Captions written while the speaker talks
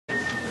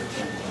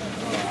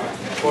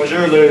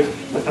Bonjour, les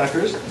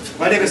attackers.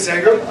 My name is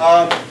Sangram.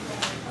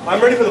 I'm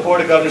running for the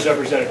Board of Governors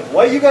representative.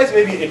 Why you guys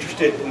may be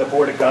interested in the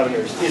Board of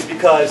Governors is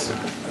because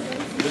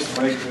this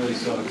mic really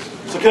sucks.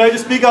 So can I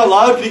just speak out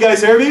loud? Can you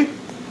guys hear me?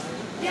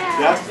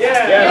 Yeah.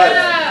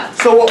 Yeah.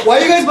 So why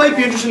you guys might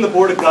be interested in the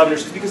Board of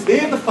Governors is because they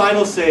have the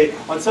final say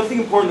on something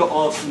important to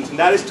all students, and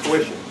that is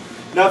tuition.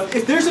 Now,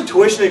 if there's a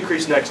tuition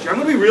increase next year, I'm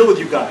going to be real with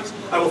you guys.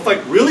 I will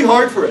fight really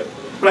hard for it,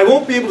 but I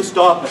won't be able to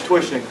stop a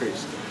tuition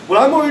increase. What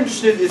I'm more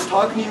interested in is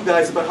talking to you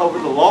guys about how, over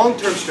the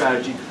long-term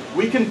strategy,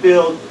 we can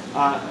build,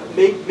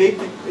 make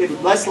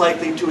it less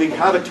likely to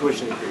have a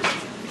tuition increase.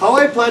 How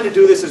I plan to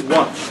do this is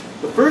one.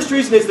 The first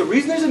reason is, the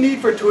reason there's a need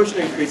for a tuition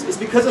increase is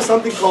because of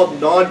something called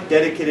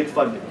non-dedicated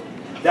funding.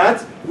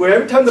 That's where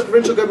every time the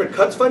provincial government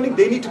cuts funding,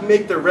 they need to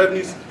make their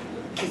revenues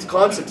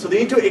constant, so they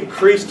need to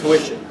increase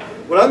tuition.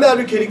 What I'm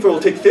advocating for will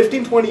take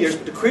 15, 20 years,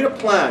 but to create a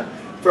plan,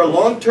 for a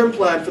long-term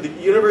plan for the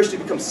university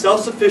to become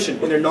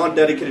self-sufficient in their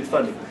non-dedicated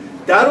funding.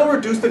 That'll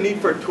reduce the need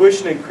for a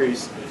tuition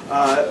increase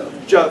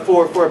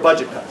for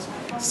budget cuts.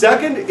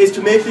 Second is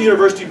to make the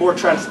university more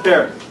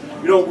transparent.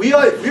 You know,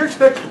 we're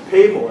expected to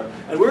pay more,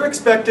 and we're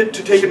expected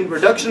to take a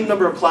reduction in the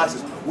number of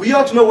classes. We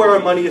ought to know where our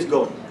money is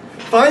going.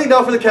 Finding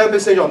out for the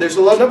Campus St. John, there's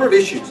a number of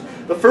issues.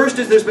 The first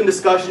is there's been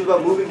discussions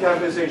about moving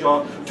Campus St.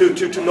 John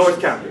to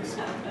North Campus.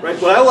 Right?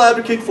 What I will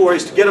advocate for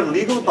is to get a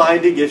legally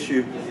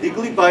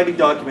binding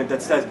document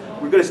that says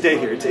we're going to stay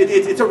here.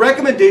 It's a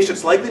recommendation.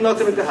 It's likely not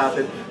going to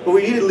happen, but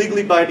we need a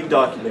legally binding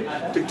document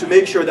to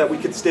make sure that we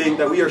can stay,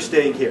 that we are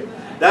staying here.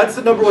 That's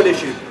the number one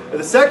issue. And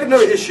the second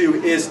issue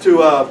is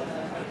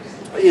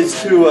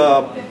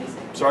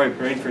sorry,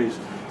 brain freeze.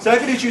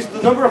 Second issue is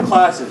the number of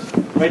classes.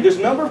 Right? There's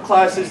a number of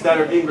classes that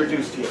are being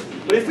reduced here.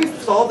 But if we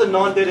solve the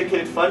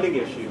non-dedicated funding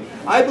issue,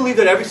 I believe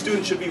that every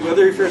student should be,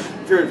 whether if you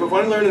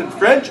want to learn in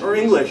French or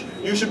English,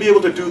 you should be able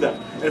to do that.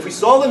 And if we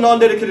solve the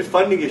non-dedicated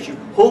funding issue,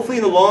 hopefully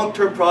in the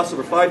long-term process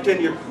over 5, 10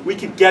 years, we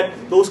can get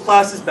those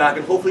classes back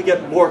and hopefully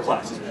get more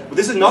classes. But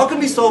this is not going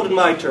to be solved in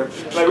my term,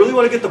 but I really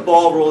want to get the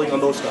ball rolling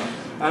on those stuff.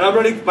 And I'm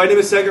running, my name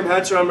is Sangram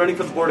Hanser, I'm running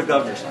for the Board of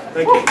Governors.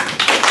 Thank you.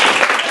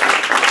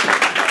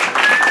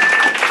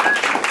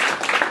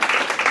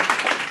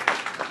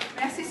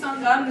 Merci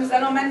Sangram. Nous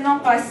allons maintenant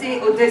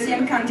passer au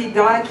deuxième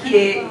candidat qui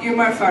est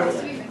Umar Farouk.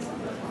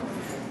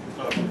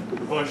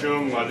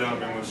 Bonjour,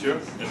 madame and monsieur,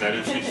 and that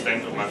is the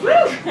extent of my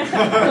French.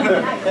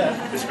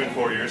 It's been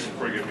 4 years,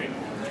 forgive me.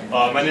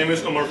 My name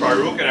is Umar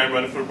Farouk, and I'm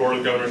running for Board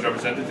of Governors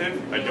representative.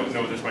 I don't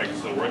know if this mic is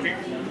still working,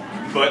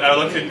 but I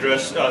would like to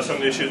address some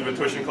of the issues with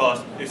tuition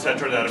costs,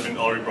 etc., that have been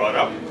already brought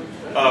up.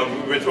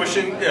 With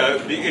tuition,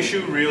 the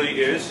issue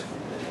really is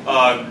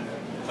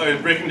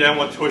breaking down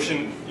what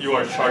tuition you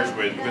are charged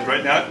with, because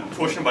right now,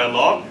 tuition by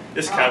law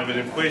is capped with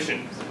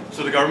inflation.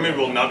 So the government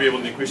will not be able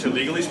to increase it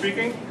legally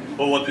speaking,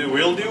 but what they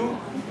will do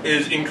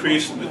is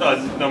increase the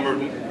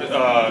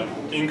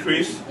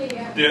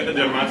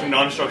amount of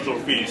non-structural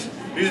fees.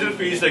 These are the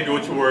fees that go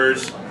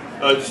towards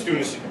the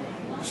students'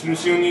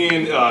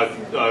 union,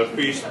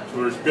 fees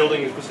towards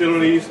building and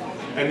facilities,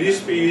 and these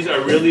fees are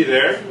really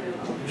there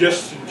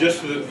just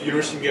so the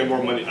university can get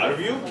more money out of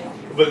you.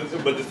 But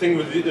the thing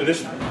with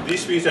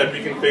these fees that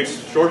we can fix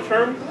short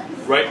term,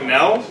 right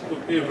now,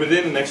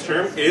 within the next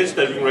term, is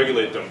that we can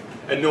regulate them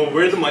and know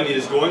where the money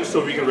is going,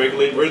 so we can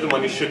regulate where the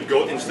money should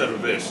go instead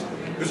of this.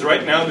 Because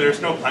right now there's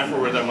no plan for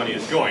where that money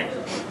is going.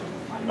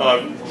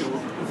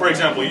 For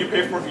example, you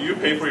pay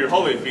for your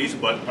holiday fees,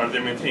 but are they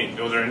maintained?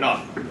 No, they're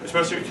not.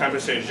 Especially with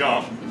Campus St.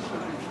 John.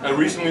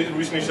 Recently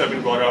issues that have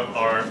been brought up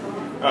are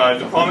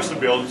the promise to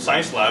build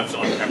science labs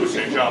on Campus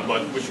St. John,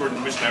 but which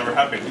never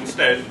happened.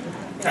 Instead,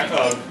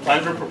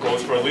 plans were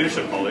proposed for a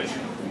leadership college,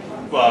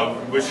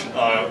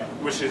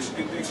 which is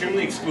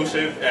extremely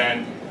exclusive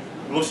and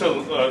looks at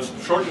a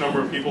short number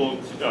of people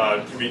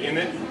to be in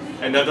it.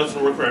 And that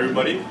doesn't work for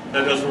everybody.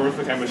 That doesn't work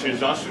for Campus St.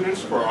 John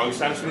students, for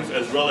Augustine students,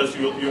 as well as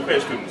UFA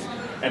students.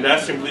 And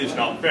that simply is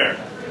not fair.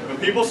 When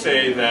people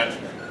say that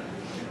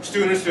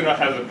students do not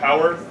have the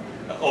power,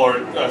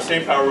 or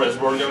same power as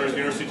Board of Governors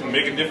University to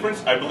make a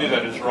difference, I believe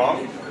that is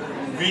wrong.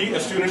 We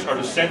as students are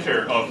the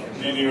center of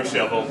the University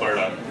of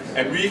Alberta.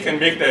 And we can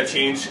make that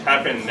change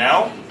happen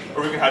now,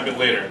 or we can have it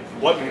later.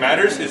 What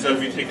matters is that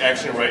we take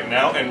action right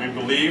now, and we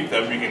believe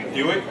that we can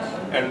do it,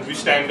 and we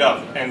stand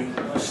up and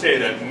say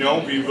that no,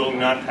 we will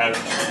not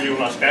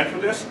stand for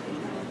this,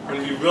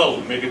 and we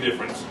will make a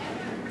difference.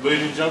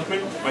 Ladies and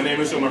gentlemen, my name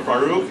is Umar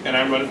Farouk, and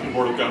I'm running for the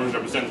Board of Governors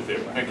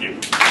representative. Thank you.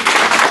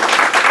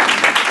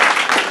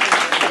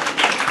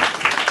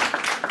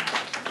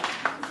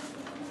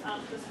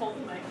 Just hold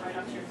the mic right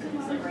up to your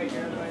face, like right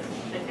here, otherwise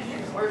they can hear.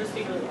 Or just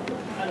speak really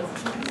loud.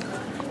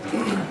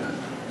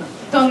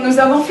 Donc nous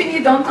avons fini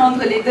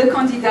d'entendre les deux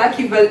candidats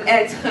qui veulent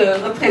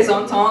être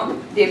représentants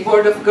des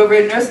Board of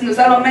Governors. Nous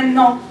allons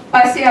maintenant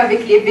passer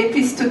avec les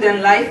VP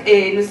Student Life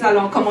et nous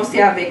allons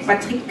commencer avec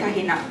Patrick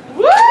Kahina.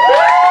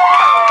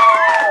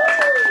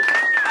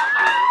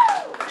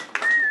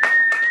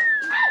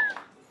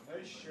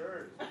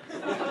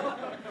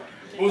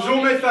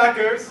 Bonjour mes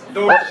Fackers,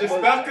 donc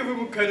j'espère que vous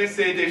me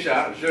connaissez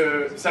déjà.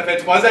 Ça fait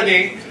 3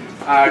 années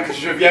que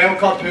je viens au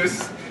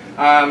campus.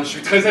 Je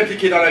suis très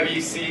impliqué dans la vie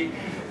ici.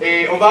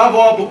 Et on va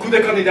avoir beaucoup de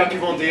candidats qui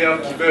vont dire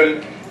qu'ils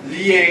veulent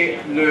lier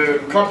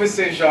le campus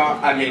Saint-Jean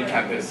à Main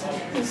Campus.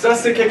 Ça,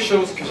 c'est quelque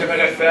chose que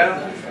j'aimerais faire,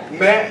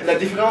 mais la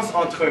différence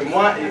entre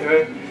moi et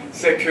eux,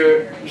 c'est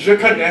que je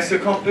connais ce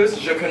campus,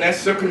 je connais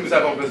ce que nous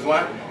avons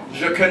besoin,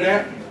 je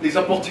connais les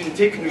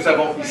opportunités que nous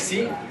avons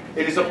ici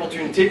et les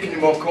opportunités que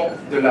nous manquons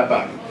de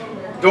là-bas.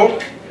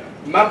 Donc,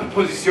 ma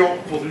proposition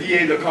pour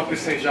lier le campus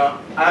Saint-Jean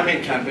à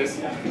Main Campus,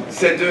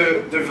 c'est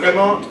de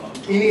vraiment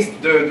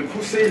de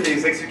pousser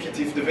les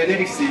exécutifs de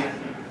venir ici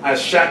à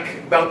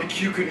chaque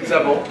barbecue que nous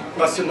avons,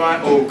 pas seulement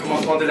au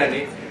commencement de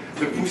l'année,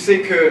 de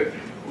pousser que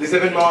les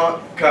événements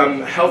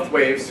comme Health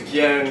Waves, qui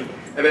est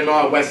un événement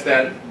à West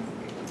End,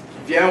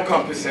 viennent au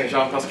campus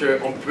Saint-Jean parce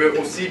qu'on peut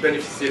aussi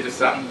bénéficier de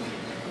ça.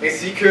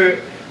 Ainsi que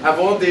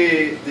avoir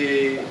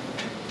des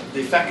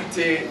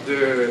facultés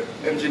de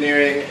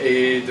engineering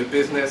et de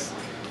business,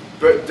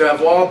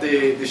 d'avoir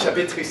des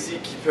chapitres ici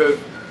qui peuvent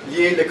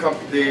lier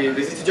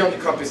les étudiants du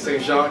campus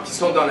Saint-Jean qui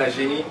sont dans la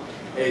génie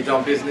et dans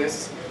le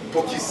business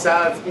pour qu'ils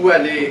savent où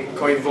aller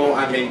quand ils vont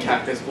à Main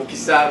Campus, pour qu'ils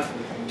savent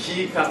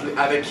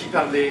avec qui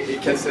parler et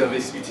quel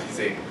service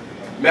utiliser.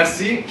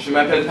 Merci, je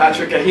m'appelle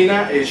Patrick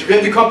Ahina et je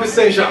viens du campus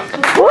Saint-Jean.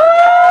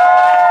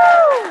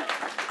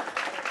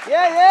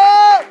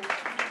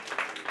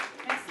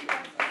 Merci Patrick.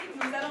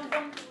 Nous allons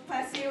donc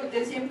passer au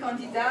deuxième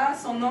candidat.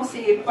 Son nom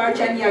c'est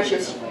Parjania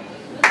Joshi.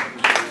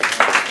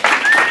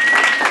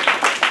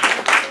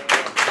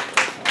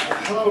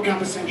 Hello,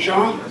 Campus St.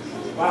 Jean.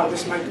 Wow,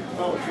 this mic,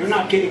 oh, you're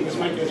not kidding, this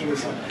mic does really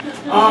suck.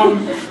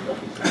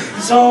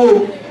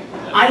 So,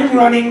 I am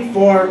running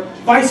for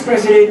Vice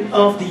President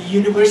of the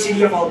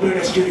University of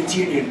Alberta Students'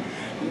 Union.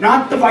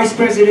 Not the Vice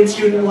President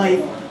Student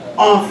Life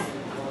of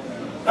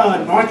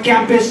North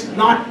Campus,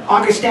 not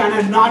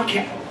Augustana, not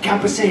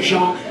Campus St.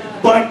 Jean,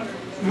 but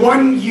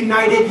one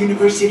united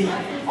University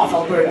of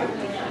Alberta.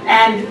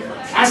 And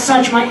as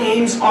such, my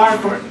aims are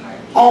for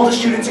all the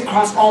students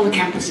across all the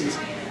campuses.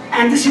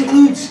 And this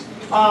includes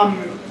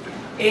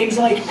aims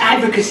like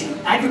advocacy.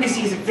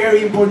 Advocacy is a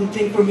very important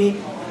thing for me.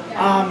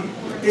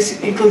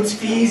 This includes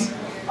fees,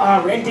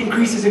 rent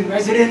increases in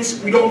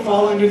residence. We don't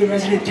fall under the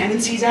Resident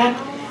Tenancies Act.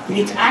 We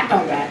need to act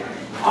on that.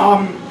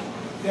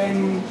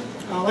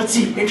 Let's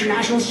see,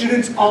 international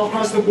students all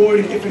across the board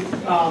in different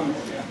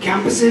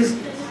campuses.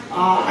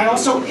 I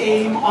also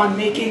aim on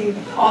making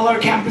all our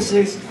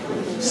campuses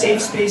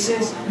safe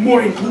spaces,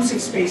 more inclusive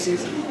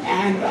spaces,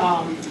 and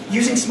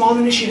using small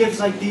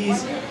initiatives like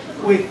these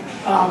with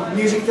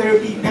music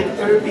therapy, pet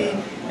therapy,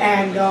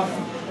 and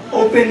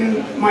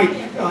open mic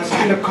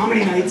stand-up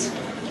comedy nights.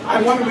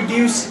 I want to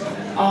reduce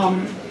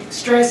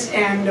stress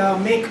and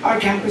make our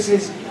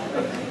campuses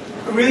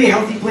a really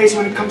healthy place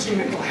when it comes to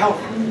mental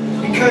health.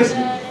 Because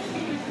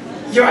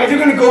you're either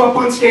going to go up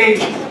on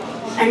stage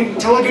and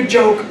tell a good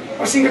joke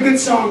or sing a good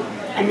song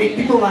and make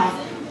people laugh,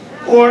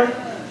 or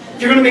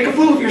you're going to make a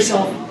fool of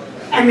yourself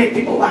and make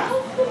people laugh.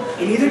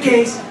 In either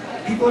case,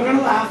 people are going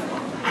to laugh,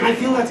 and I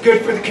feel that's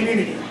good for the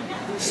community.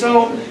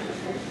 So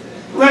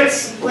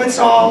let's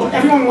all,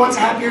 everyone wants a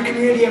happier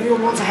community,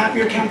 everyone wants a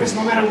happier campus,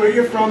 no matter where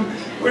you're from,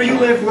 where you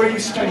live, where you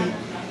study.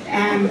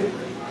 And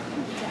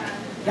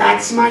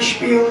that's my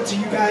spiel to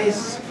you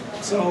guys.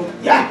 So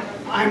yeah,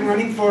 I'm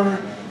running for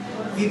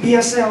the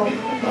PSL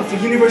of the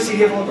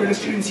University of Alberta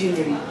Students'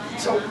 Union.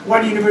 So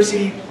one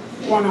university,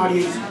 one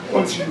audience,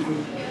 one student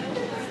group.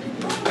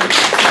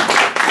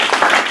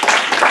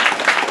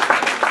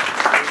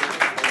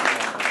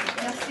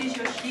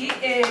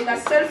 Et la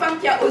seule femme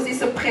qui a osé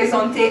se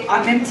présenter à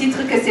même titre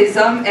que ces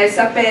hommes, elle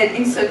s'appelle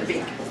Insult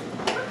Big.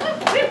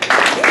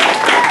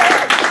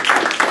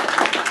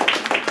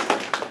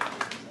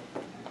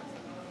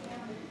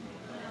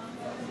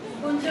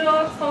 Bonjour,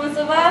 comment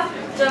ça va?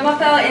 Je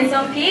m'appelle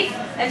Insult Big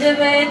et je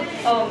vais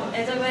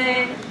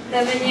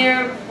devenir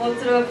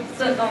votre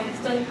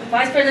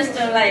Vice President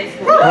Student Life.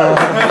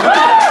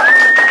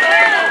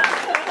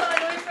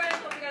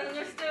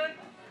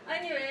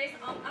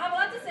 I have a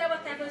lot to say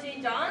about Campus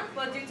St. John,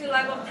 but due to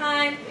lack of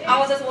time, I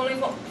was just only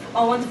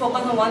want to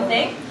focus on one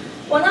thing.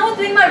 When I was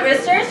doing my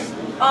research,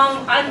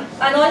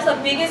 I noticed the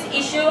biggest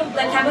issue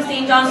that Campus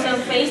St. John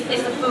students face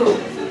is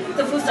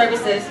the food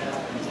services.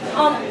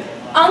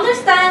 I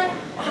understand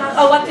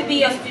what to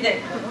be a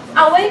student.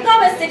 I wake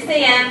up at 6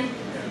 a.m.,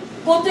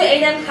 go to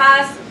 8 a.m.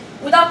 class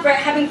without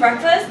having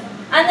breakfast,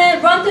 and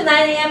then run to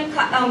 9 a.m.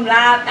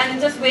 lab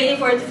and just waiting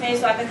for it to finish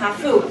so I can have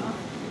food.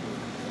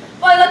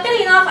 Well,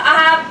 luckily enough, I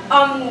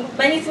have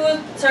many food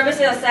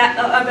services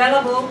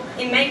available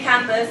in Main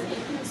Campus,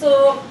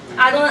 so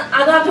I don't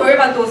have to worry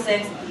about those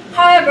things.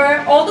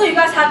 However, although you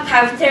guys have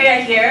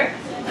cafeteria here,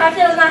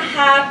 cafeteria does not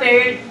have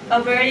a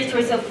variety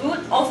choice of food.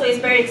 Also, it's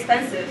very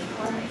expensive.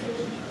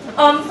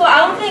 So I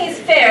don't think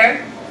it's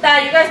fair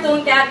that you guys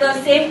don't get the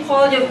same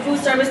quality of food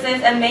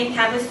services as Main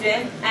Campus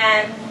students,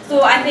 and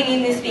so I think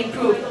it needs to be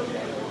improved.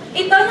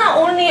 It does not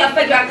only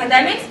affect your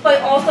academics, but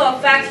it also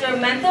affects your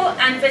mental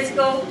and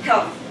physical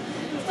health.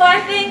 So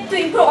I think to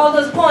improve all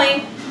those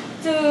points,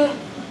 to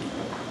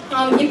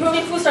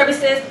improving food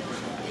services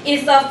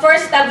is the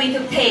first step we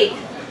could take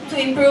to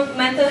improve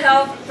mental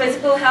health,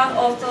 physical health,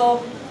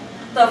 also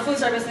the food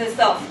services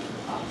itself.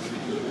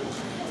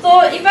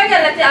 So if I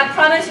get elected, I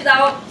promise you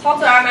that I will talk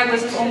to RMAC,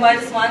 which is owned by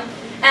this one,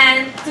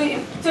 and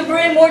to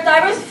bring more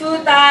diverse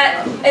food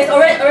that is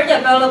already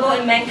available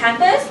in main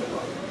campus.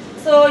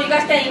 So you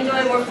guys can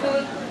enjoy more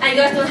food, and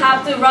you guys don't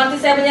have to run to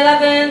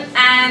 7-Eleven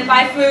and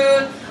buy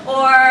food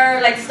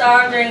or like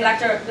starve during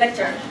lecture.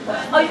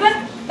 Oh, you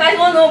guys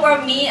want to know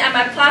about me and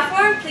my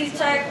platform? Please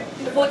check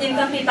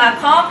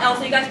voteincomplete.com. And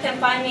also you guys can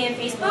find me on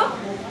Facebook.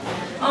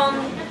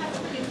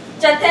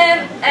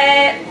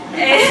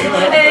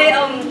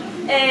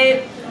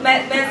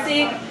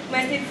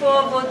 Merci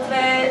pour votre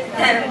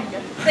temps.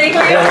 Thank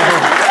you.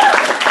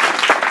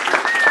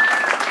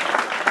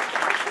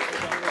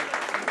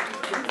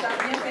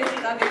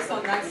 Avec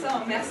son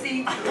accent,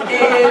 merci.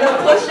 Et le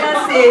prochain,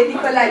 c'est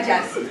Nicolas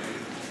Jassy.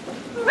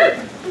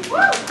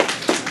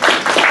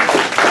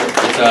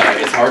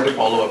 It's hard to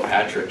follow up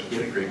Patrick. He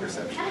had a great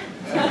reception.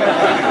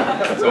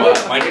 So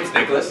my name's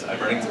Nicholas. I'm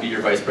running to be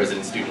your Vice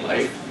President Student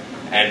Life.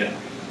 And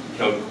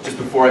just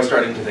before I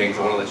start into things,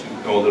 I want to let you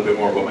know a little bit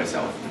more about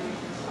myself.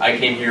 I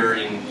came here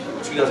in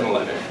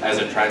 2011 as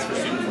a transfer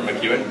student from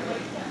MacEwan.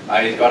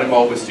 I got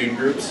involved with student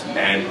groups,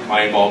 and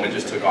my involvement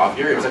just took off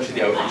here. It was actually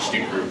the outreach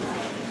student group.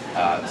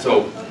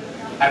 So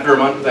after a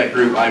month with that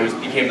group, I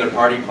became their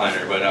party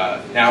planner. But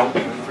now,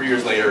 3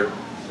 years later,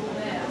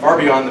 far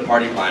beyond the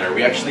party planner,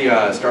 we actually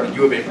started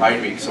U of A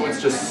Pride Week. So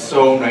it's just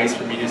so nice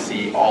for me to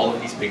see all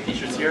of these pink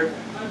t-shirts here,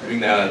 doing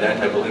the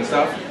anti-bullying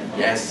stuff.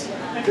 Yes,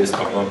 fist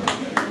bump.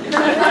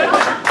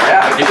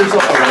 Yeah, give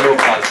yourself a round of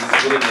applause. This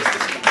is really nice to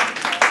see.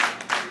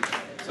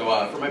 So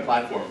for my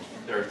platform,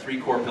 there are 3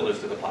 core pillars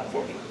to the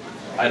platform.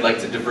 I'd like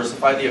to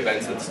diversify the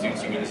events that the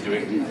Students' Union is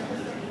doing.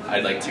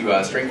 I'd like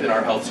to strengthen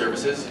our health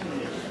services.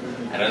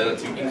 And I'd like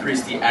to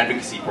increase the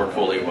advocacy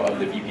portfolio of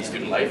the VP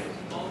Student Life.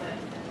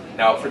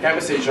 Now, for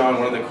Campus Saint-Jean,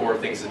 one of the core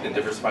things has been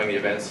diversifying the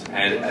events,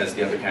 and as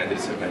the other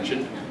candidates have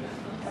mentioned,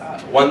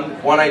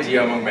 one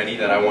idea among many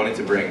that I wanted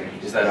to bring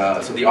is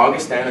that, so the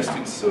Augustana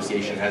Students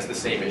Association has the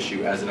same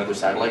issue as another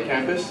satellite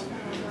campus.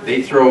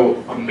 They throw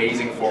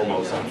amazing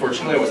formals.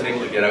 Unfortunately, I wasn't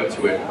able to get out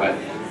to it, but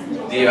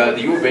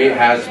the U of A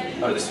has,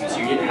 the Students'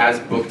 Union has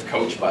booked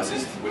coach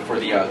buses for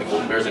the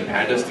Golden Bears and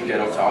Pandas to get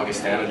out to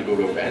Augustana to go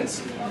to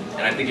events.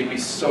 And I think it'd be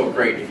so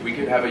great if we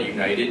could have a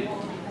united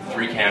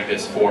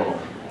 3-campus formal.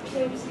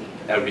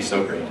 That would be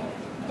so great.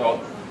 So,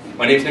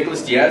 my name is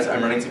Nicholas Diaz.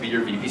 I'm running to be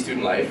your VP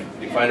Student Life.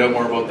 You can find out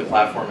more about the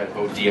platform at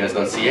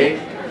votediaz.ca.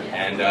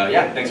 And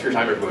yeah, thanks for your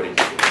time, everybody.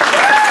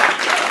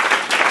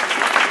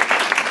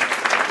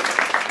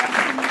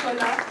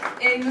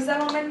 Et nous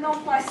allons maintenant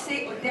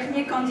passer au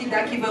dernier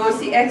candidat qui va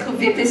aussi être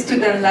VP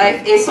Student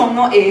Life et son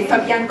nom est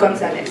Fabian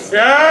Gonzalez.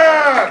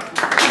 Yeah!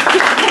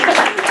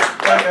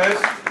 Hi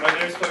guys, my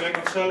name is Fabian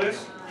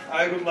Gonzalez.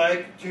 I would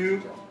like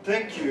to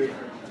thank you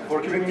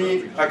for giving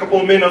me a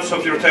couple minutes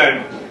of your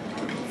time.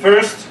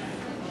 First,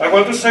 I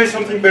want to say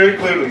something very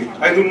clearly.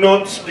 I do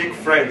not speak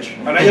French,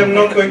 and I am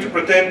not going to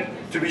pretend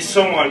to be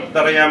someone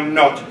that I am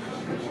not.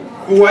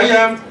 Who I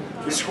am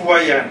is who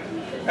I am.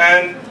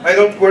 And I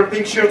don't wear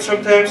pink shirts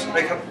sometimes,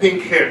 I have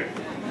pink hair.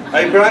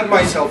 I brand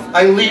myself,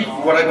 I live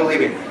what I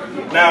believe in.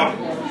 Now,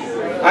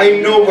 I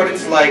know what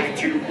it's like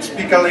to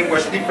speak a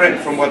language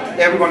different from what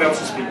everyone else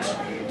speaks.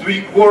 To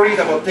be worried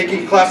about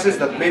taking classes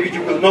that maybe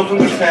you will not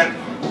understand.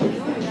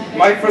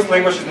 My first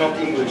language is not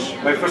English,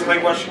 my first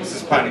language is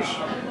Spanish.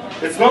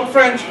 It's not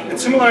French,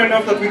 it's similar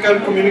enough that we can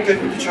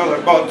communicate with each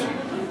other, but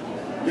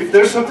if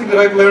there's something that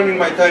I've learned in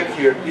my time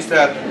here is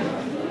that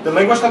the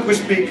language that we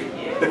speak,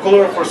 the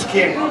color of our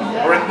skin,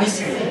 or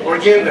ethnicity, or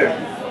gender,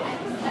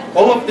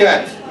 all of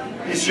that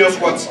is just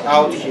what's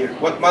out here.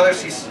 What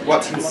matters is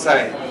what's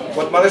inside.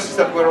 What matters is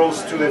that we're all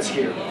students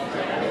here.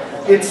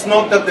 It's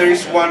not that there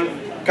is one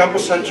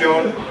Campus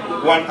Saint-Jean,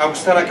 one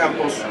Augustana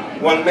campus,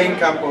 one main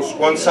campus,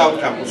 one south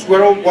campus.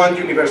 We're all one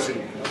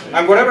university.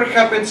 And whatever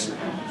happens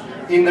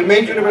in the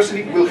main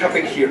university will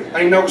happen here,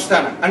 and in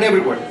Augustana, and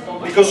everywhere,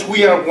 because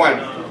we are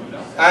one.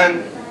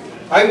 And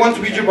I want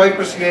to be your Vice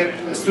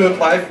President Student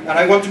Life, and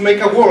I want to make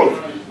a world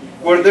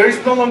where there is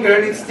no longer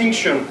any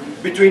distinction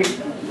between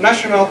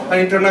national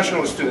and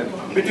international student,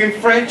 between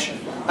French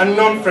and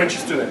non-French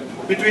student,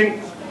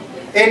 between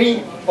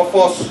any of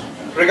us,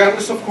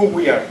 regardless of who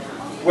we are.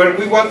 Where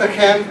we want a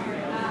hand,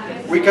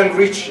 we can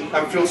reach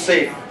and feel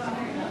safe.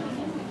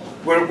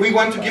 Where we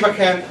want to give a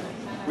hand,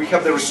 we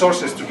have the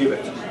resources to give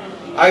it.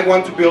 I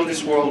want to build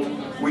this world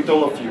with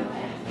all of you.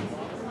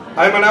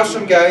 I'm an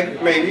awesome guy,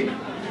 maybe,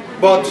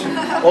 but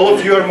all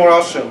of you are more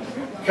awesome.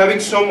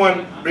 Having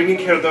someone bringing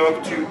her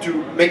dog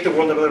to make the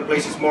world a better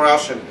place is more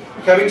awesome.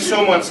 Having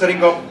someone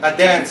setting up a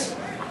dance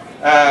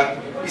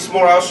is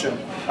more awesome.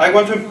 I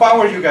want to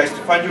empower you guys to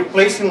find your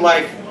place in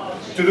life,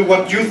 to do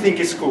what you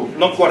think is cool,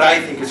 not what I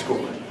think is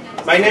cool.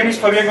 My name is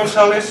Fabian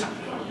Gonzalez.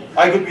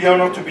 I would be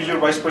honored to be your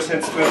Vice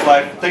President Student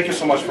Life. Thank you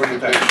so much for your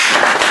time.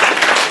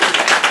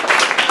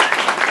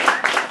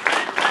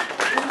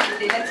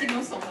 Les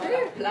Latinos sont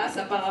là. place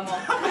apparemment.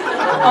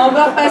 On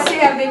va passer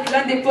avec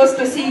l'un des postes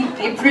aussi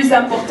les plus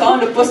importants,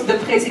 le poste de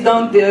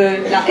président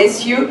de la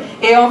SU,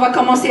 et on va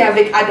commencer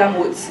avec Adam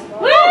Woods.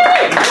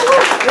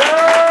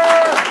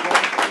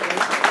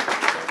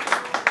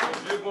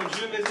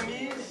 Bonjour, mes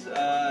amis.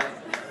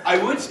 I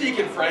would speak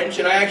in French,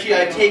 and I've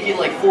taken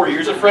like 4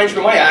 years of French,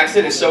 but my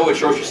accent is so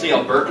atrociously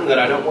Albertan that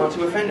I don't want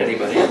to offend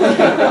anybody.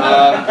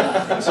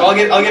 So I'll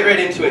get right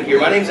into it here.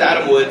 My name's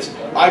Adam Woods.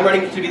 I'm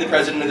running to be the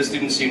president of the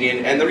Students'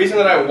 Union, and the reason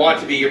that I want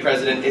to be your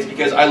president is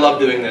because I love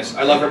doing this.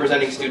 I love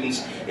representing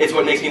students. It's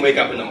what makes me wake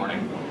up in the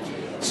morning.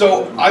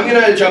 So I'm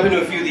going to jump into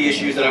a few of the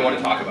issues that I want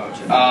to talk about,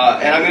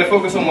 and I'm going to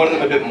focus on one of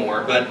them a bit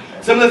more, but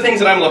some of the things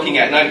that I'm looking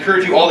at, and I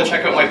encourage you all to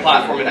check out my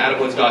platform at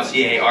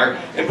adamwoods.ca, are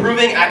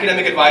improving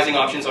academic advising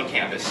options on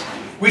campus.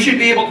 We should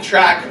be able to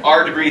track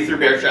our degree through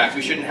BearTracks.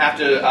 We shouldn't have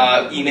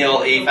to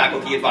email a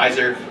faculty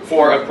advisor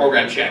for a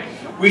program check.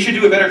 We should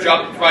do a better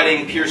job of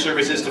providing peer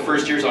services to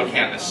first years on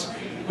campus.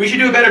 We should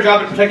do a better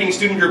job at protecting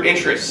student group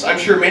interests. I'm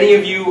sure many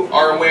of you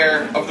are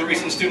aware of the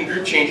recent student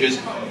group changes,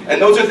 and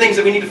those are things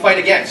that we need to fight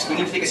against. We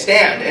need to take a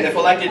stand, and if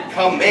elected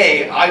come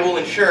May, I will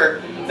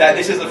ensure that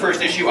this is the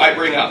first issue I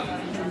bring up.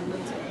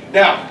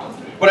 Now,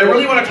 what I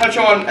really want to touch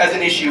on as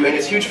an issue, and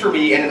it's huge for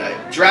me, and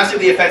it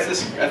drastically affects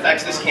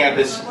this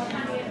campus,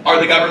 are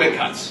the government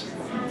cuts.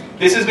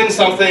 This has been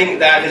something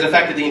that has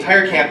affected the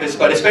entire campus,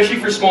 but especially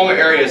for smaller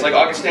areas like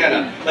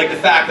Augustana, like the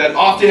fact that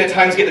often at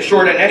times get the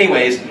short end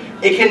anyways,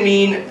 it can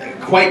mean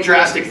quite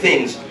drastic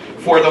things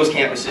for those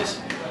campuses.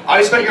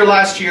 I spent the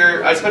last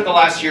year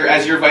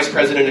as your vice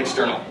president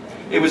external.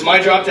 It was my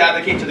job to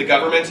advocate to the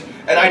government,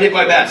 and I did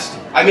my best.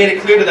 I made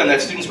it clear to them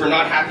that students were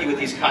not happy with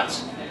these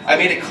cuts. I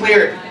made it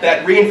clear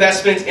that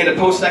reinvestment into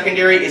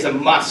post-secondary is a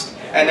must,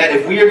 and that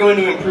if we are going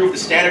to improve the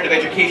standard of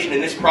education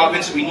in this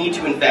province, we need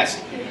to invest.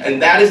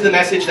 And that is the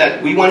message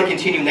that we want to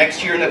continue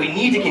next year and that we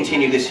need to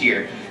continue this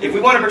year. If we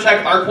want to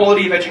protect our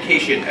quality of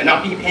education and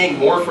not be paying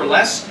more for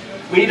less,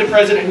 we need a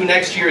president who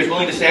next year is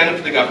willing to stand up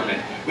to the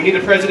government. We need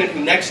a president who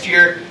next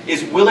year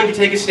is willing to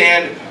take a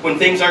stand when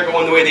things aren't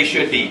going the way they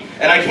should be.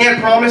 And I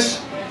can't promise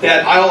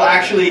that I'll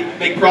actually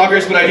make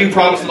progress, but I do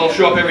promise that I'll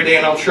show up every day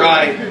and I'll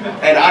try,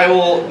 and I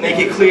will make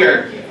it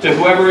clear to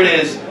whoever it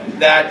is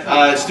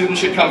that students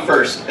should come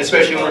first,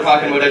 especially when we're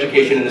talking about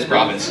education in this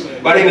province.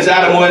 My name is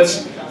Adam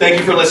Woods. Thank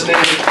you for listening.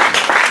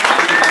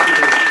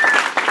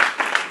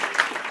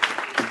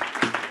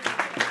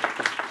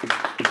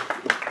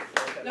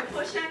 Le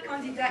prochain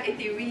candidat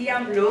était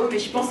William Lowe, mais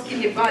je pense qu'il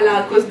n'est pas là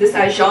à cause de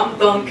sa jambe,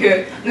 donc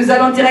nous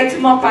allons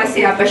directement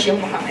passer à Bachir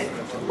Mohamed.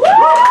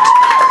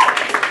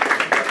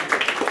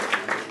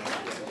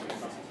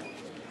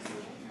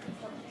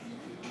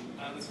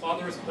 His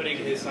father was putting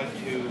his son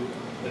to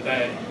the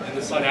bed, and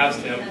the son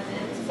asked him,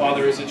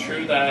 "Father, is it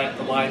true that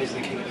the lion is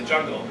the king of the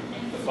jungle?"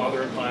 The father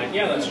replied,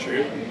 "Yeah, that's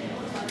true."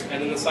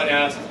 And then the son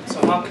asked, "So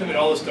how come in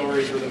all the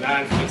stories where the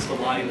man fights the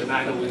lion, the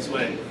man always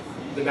wins?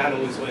 The man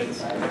always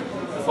wins?"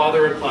 The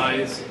father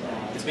replies,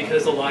 "It's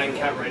because the lion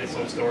can't write its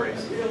own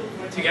stories."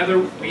 Together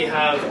we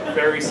have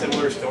very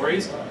similar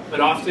stories, but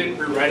often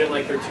we write it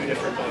like they're two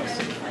different books.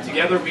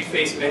 Together we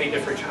face many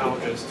different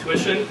challenges.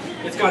 Tuition,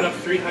 it's gone up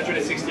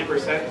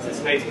 360% since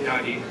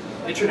 1990.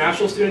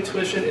 International student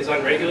tuition is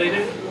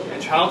unregulated,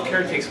 and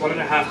childcare takes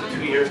 1.5 to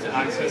 2 years to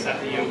access at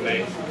the U of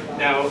A.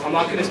 Now, I'm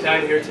not going to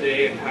stand here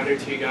today and pander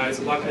to you guys.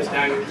 I'm not going to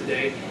stand here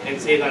today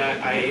and say that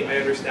I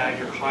understand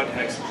your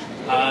context.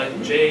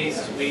 Jay,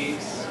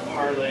 Sweets,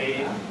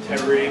 Parlay,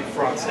 Terry,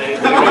 Francais,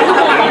 I don't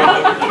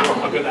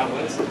know how good that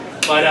was.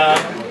 But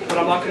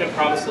I'm not going to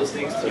promise those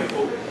things to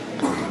you.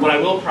 What I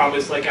will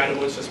promise, like Adam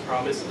was just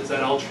promised, is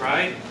that I'll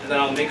try and that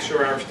I'll make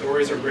sure our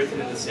stories are written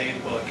in the same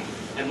book.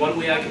 And one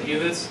way I can do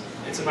this,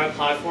 it's in my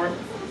platform.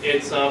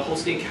 It's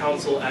hosting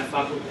council at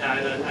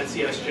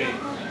CSJ.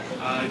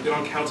 I've been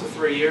on council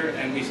for a year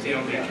and we stay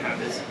on main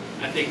campus.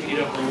 I think we need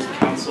to host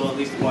council at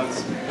least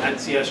once at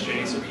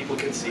CSJ so people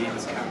can see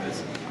this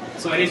campus.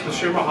 So my name is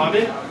Bashir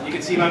Mohammed. You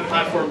can see my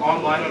platform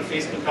online on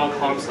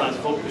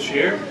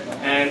facebook.com/votebashir,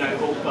 and I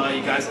hope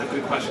you guys have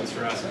good questions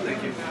for us.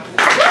 Thank you.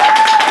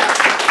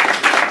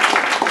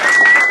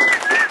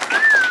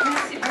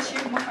 Merci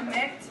Bachir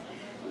Mohamed.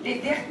 Les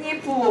derniers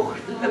pour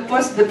le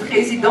poste de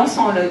président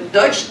sont le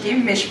Dodge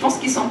Team, mais je pense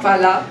qu'ils ne sont pas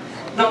là.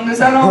 Donc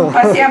nous allons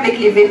passer avec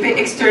les VP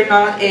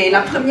external et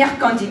la première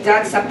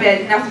candidate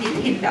s'appelle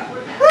Navneet Hinda.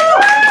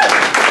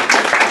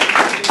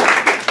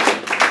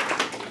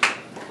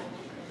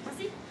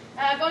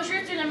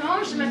 Bonjour tout le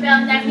monde, je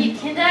m'appelle Navneet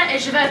Hinda et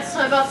je vais être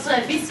votre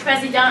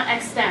vice-président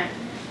externe.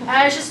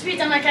 Je suis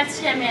dans ma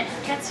quatrième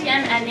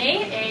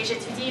année et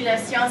j'étudie les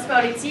sciences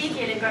politiques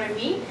et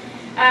l'économie.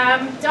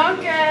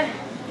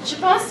 Je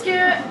pense que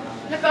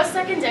le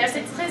post-secondaire,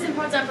 c'est très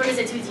important pour les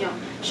étudiants.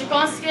 Je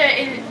pense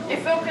qu'il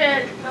faut que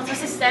notre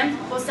système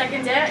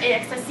post-secondaire est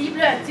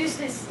accessible à tous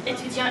les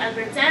étudiants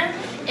albertains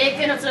et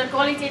que notre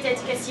qualité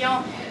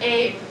d'éducation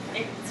est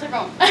très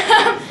bonne.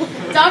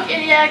 Donc,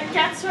 il y a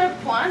 4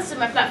 points sur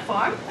ma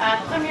plateforme.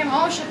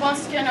 Premièrement, je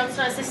pense que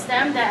notre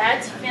système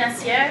d'aide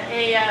financière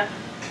est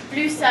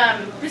plus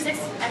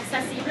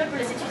accessible pour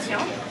les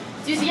étudiants.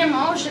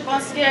 Deuxièmement, je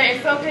pense qu'il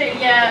faut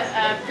qu'il y ait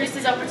plus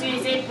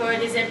d'opportunités pour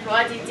des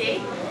emplois d'été.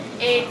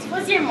 Et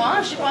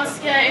troisièmement, je pense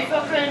qu'il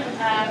faut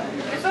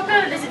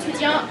que les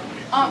étudiants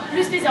aient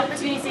plus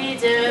d'opportunités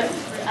de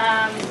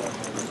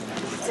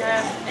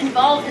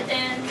involved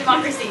in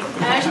democracy.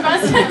 Je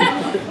pense,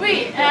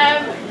 oui,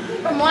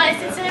 pour moi,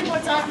 c'est très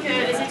important que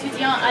les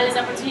étudiants aient les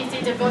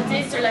opportunités de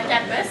voter sur le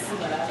campus.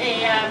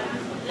 Et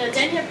le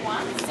dernier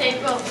point, c'est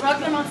pour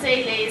réglementer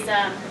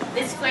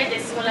les frais de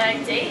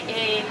scolarité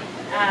et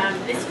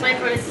les frais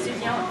pour les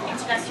étudiants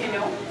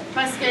internationaux,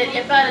 parce qu'il n'y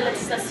a pas de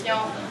législation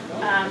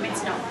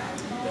maintenant.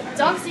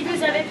 Donc, si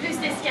vous avez plus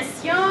de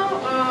questions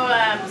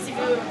ou si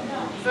vous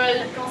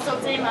voulez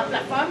consulter ma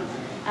plateforme,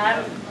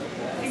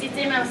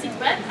 visitez mon site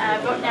web à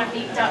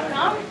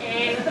votenavenir.com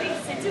et oui,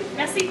 c'est tout.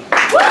 Merci.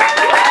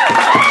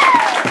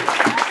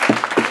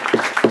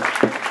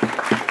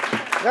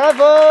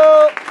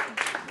 Bravo!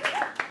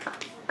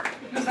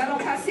 Nous allons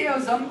passer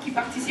aux hommes qui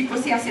participent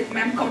aussi à cette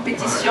même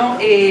compétition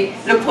et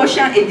le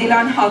prochain est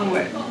Dylan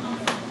Holloway.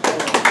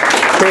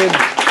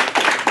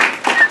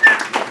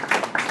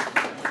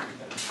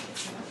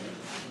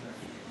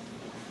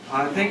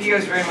 Thank you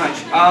guys very much.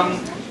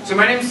 So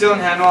my name is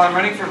Dylan Hanwell. I'm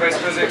running for Vice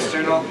President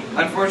External.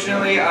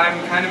 Unfortunately,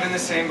 I'm kind of in the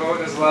same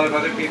boat as a lot of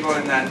other people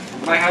in that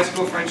my high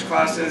school French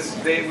classes,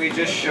 we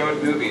just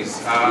showed movies,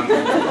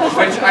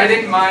 which I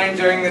didn't mind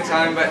during the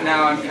time, but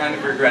now I'm kind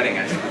of regretting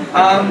it.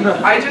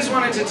 I just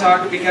wanted to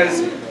talk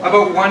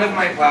about one of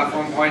my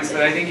platform points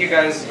that I think you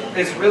guys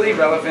is really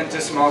relevant to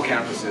small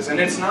campuses, and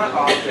it's not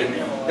often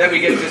that we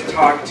get to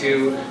talk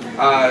to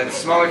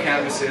smaller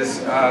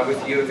campuses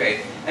with U of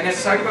A, and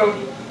it's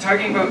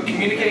talking about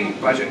communicating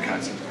budget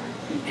cuts.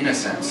 In a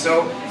sense.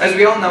 So, as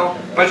we all know,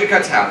 budget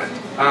cuts happened.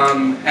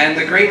 And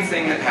the great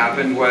thing that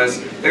happened was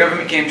the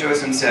government came to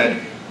us and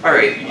said, all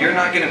right, you're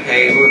not going to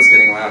pay, oh, it's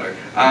getting louder,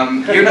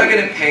 you're not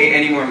going to pay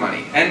any more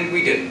money. And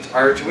we didn't.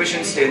 Our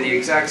tuition stayed the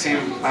exact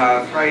same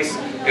price.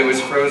 It was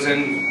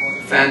frozen.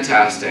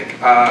 Fantastic.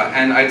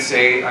 And I'd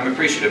say I'm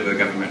appreciative of the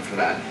government for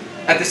that.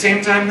 At the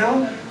same time,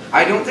 though,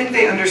 I don't think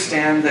they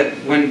understand that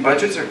when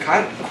budgets are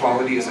cut,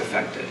 quality is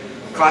affected.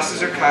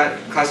 Classes are cut,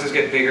 classes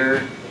get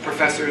bigger,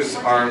 professors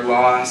are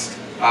lost,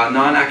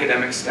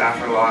 non-academic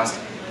staff are lost,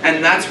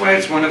 and that's why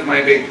it's one of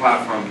my big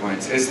platform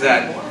points, is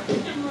that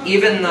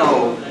even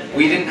though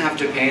we didn't have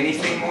to pay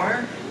anything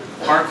more,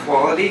 our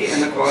quality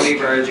and the quality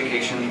of our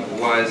education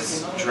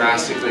was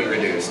drastically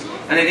reduced.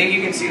 And I think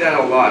you can see that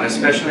a lot,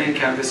 especially in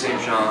Campus St.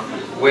 Jean,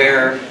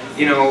 where,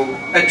 you know,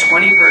 a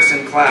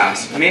 20-person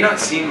class may not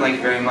seem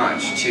like very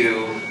much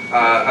to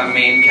a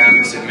main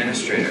campus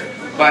administrator,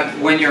 but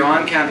when you're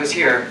on campus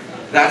here,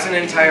 that's an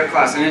entire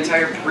class, an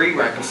entire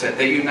prerequisite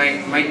that you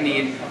might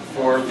need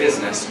for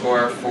business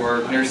or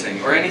for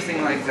nursing or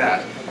anything like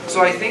that.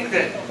 So I think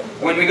that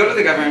when we go to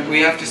the government,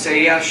 we have to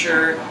say, yeah,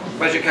 sure,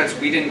 budget cuts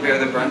we didn't bear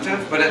the brunt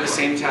of, but at the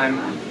same time,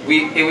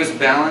 it was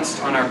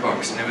balanced on our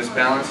books, and it was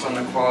balanced on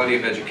the quality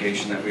of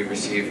education that we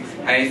received.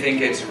 And I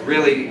think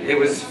it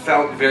was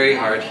felt very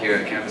hard here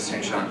at Campus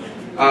St. Jean.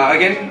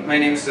 Again, my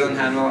name is Dylan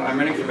Hanwell. I'm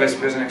running for Vice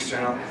President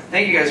External.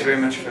 Thank you guys very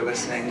much for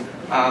listening.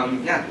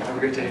 Yeah, have a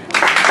great day.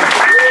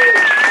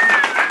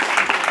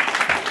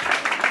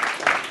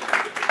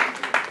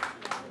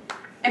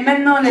 Et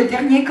maintenant, le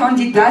dernier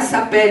candidat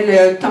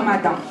s'appelle Tom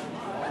Adam.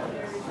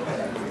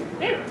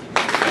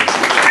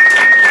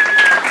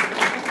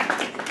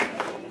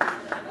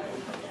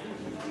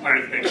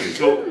 Alright, thank you.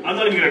 So, I'm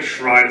not even going to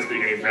try to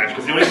speak any French,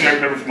 because the only thing I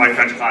remember from my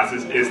French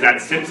classes is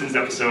that Simpsons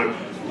episode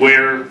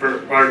where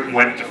Bart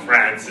went to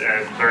France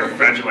and learned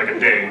French in like a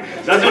day.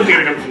 So that's the only thing I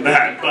remember from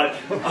that. But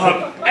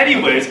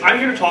anyways, I'm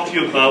here to talk to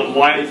you about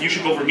why you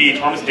should vote for me,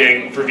 Thomas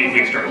Dang, for VP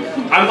External.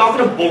 I'm not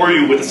going to bore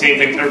you with the same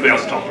things everybody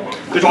else is talking about.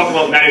 They're talking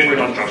about mandatory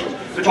non-instructional.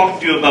 They're talking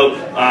to you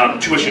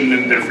about tuition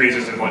and their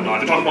freezes and whatnot.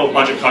 They're talking about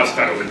budget cuts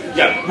federally.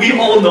 Yeah, we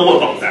all know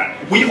about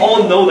that. We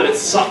all know that it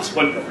sucks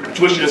when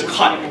tuition is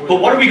cut. But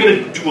what are we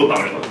going to do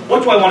about it?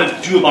 What do I want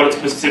to do about it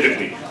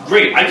specifically?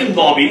 Great, I can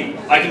lobby,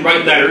 I can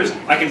write letters,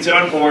 I can sit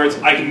on boards,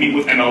 I can meet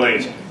with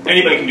MLAs.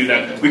 Anybody can do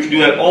that. We can do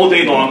that all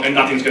day long and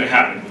nothing's going to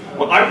happen.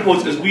 What I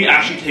propose is we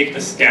actually take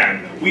a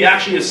stand. We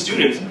actually, as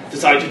students,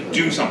 decide to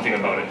do something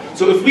about it.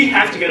 So if we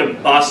have to get a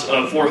bus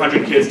of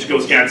 400 kids to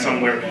go stand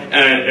somewhere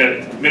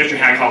at Minister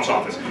Hancock's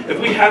office, if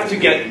we have to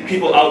get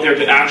people out there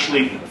to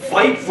actually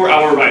fight for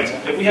our rights,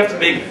 if we have to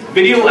make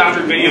video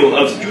after video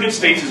of students'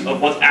 faces of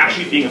what's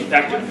actually being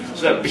affected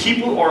so that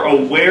people are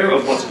aware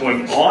of what's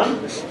going on,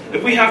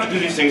 if we have to do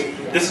these things,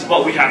 this is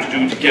what we have to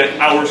do to get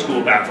our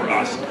school back for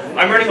us.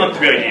 I'm running on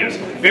 3 ideas: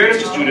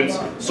 fairness to students,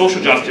 social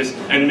justice,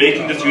 and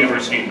making this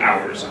university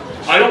ours.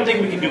 I don't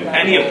think we can do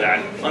any of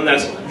that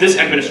unless this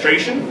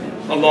administration,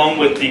 along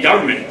with the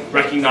government,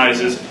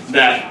 recognizes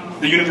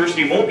that the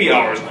university won't be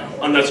ours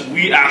unless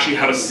we actually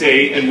have a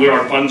say in where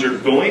our funds are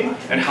going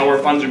and how our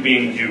funds are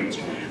being used.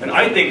 And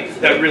I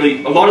think that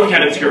really, a lot of the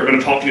candidates here are going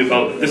to talk to you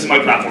about, this is my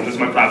platform, this is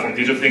my platform,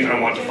 these are things I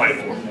want to fight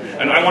for.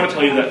 And I want to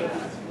tell you that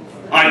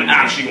I'm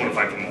actually going to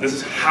fight for them. This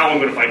is how I'm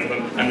going to fight for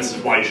them, and this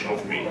is why you should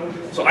vote for me.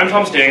 So I'm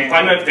Thomas Dang.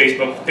 Find me on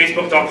Facebook,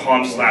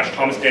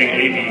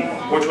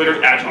 facebook.com/ThomasDangAV, or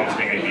Twitter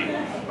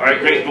 @ThomasDangAV. All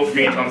right, great. Vote for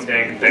me, Thomas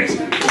Dang. Thanks.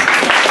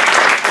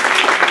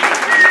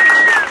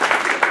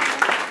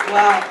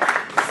 Wow.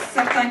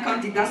 Certains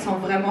candidats sont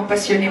vraiment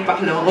passionnés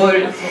par leur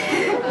rôle.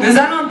 Nous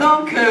allons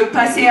donc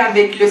passer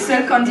avec le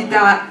seul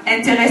candidat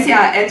intéressé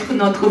à être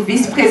notre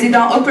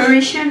vice-président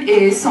Operation,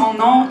 et son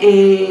nom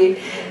est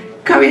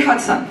Corey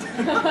Hodgson.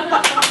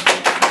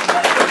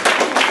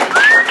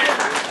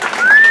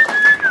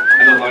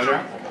 Hello, bonjour.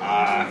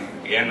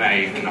 Again,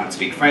 I cannot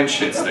speak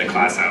French. It's the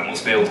class I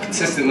almost failed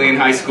consistently in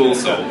high school,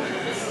 so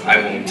I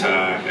won't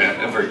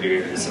avert your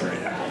ears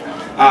right now.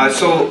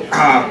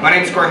 My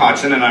name is Corey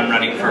Hodgson, and I'm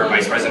running for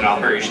Vice President of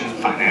Operations and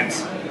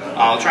Finance.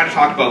 I'll try to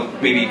talk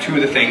about maybe two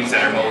of the things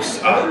that are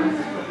most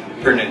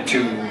pertinent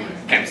to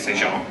Campus St.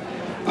 Jean.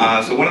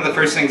 So one of the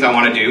first things I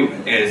want to do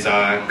is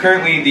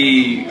currently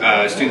the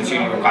Students'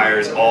 Union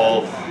requires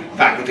all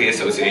faculty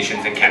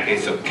associations and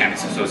campus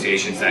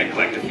associations that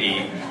collect a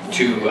fee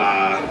to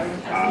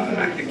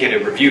get a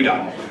review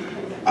done.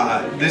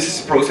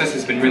 This process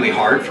has been really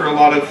hard for a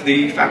lot of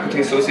the faculty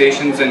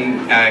associations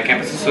and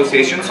campus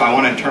associations, so I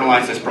want to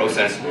internalize this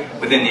process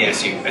within the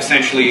SU.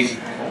 Essentially,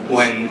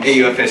 when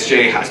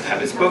AUFSJ has to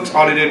have its books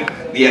audited,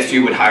 the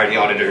SU would hire the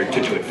auditor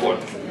to do it for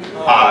them.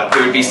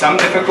 There would be some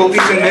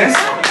difficulties in this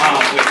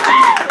with the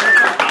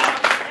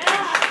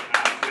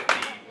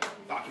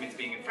documents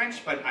being in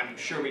French, but I'm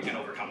sure we can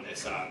overcome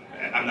this.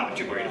 I'm not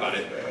too worried about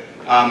it.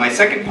 My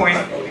second point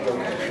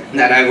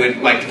that I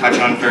would like to touch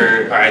on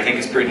or I think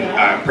is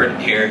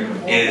pertinent here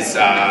is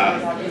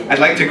I'd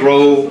like to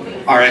grow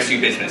our SU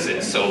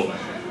businesses. So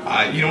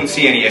you don't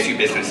see any SU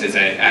businesses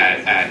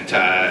at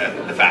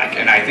the FAC,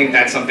 and I think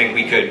that's something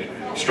we could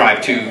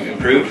strive to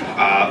improve.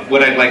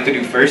 What I'd like to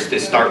do first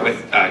is start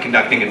with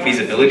conducting a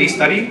feasibility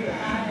study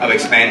of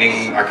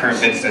expanding our current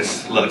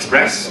business,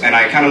 L'Express, and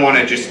I kind of want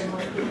to just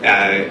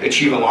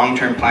achieve a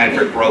long-term plan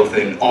for growth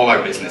in all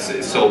our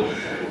businesses. So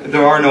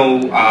there are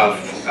no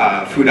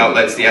food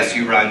outlets the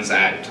SU runs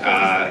at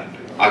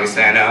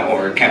Augustana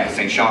or Campus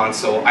St. Jean,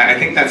 so I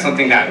think that's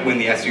something that when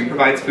the SU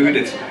provides food,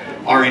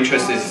 our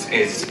interest is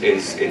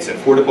it's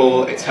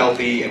affordable, it's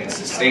healthy, and it's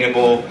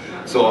sustainable.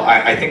 So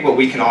I think what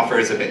we can offer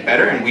is a bit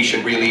better, and we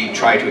should really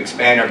try to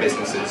expand our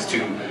businesses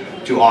to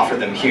offer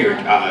them here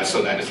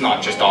so that it's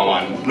not just all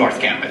on North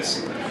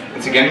Campus.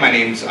 Once again, my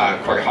name's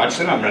Corey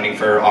Hodgson. I'm running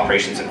for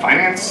Operations and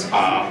Finance.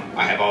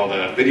 I have all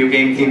the video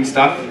game themed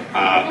stuff.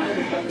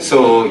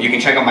 So you can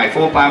check out my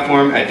full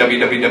platform at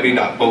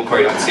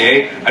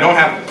www.votecorey.ca. I don't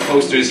have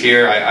posters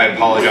here. I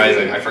apologize.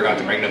 I forgot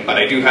to bring them, but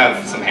I do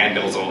have some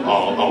handbills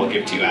I'll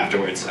give to you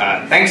afterwards.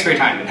 Thanks for your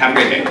time, and have a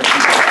great day.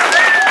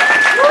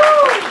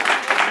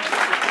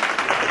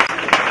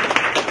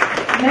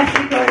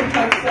 Merci Corey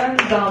Hodgson.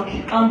 Donc,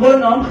 en beau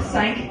nombre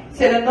 5,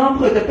 c'est le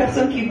nombre de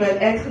personnes qui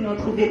veulent être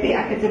notre VP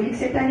académique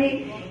cette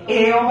année.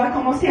 Et on va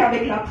commencer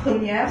avec la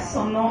première.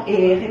 Son nom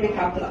est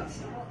Rebecca Platz.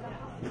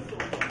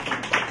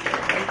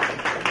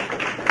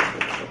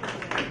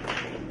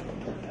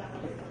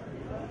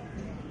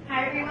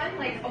 Hi everyone,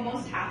 like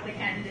almost half the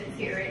candidates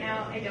here right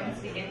now, I don't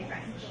speak any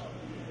French.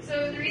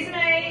 So the reason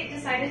I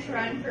decided to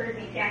run for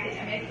VP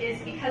Academic is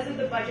because of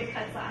the budget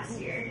cuts last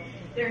year.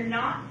 They're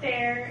not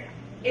fair.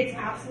 It's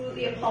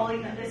absolutely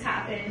appalling that this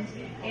happened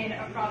in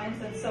a province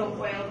that's so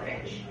oil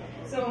rich.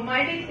 So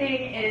my big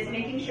thing is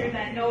making sure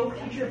that no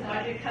future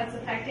budget cuts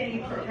affect any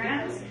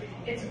programs.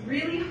 It's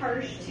really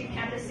harsh to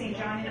Campus St.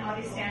 John and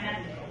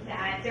Augustana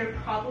that they're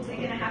probably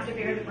going to have to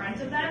bear the brunt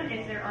of them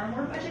if there are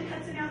more budget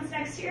cuts announced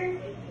next year.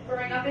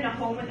 Growing up in a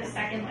home with a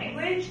second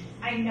language,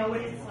 I know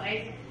what it's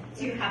like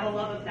to have a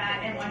love of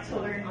that and want to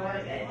learn more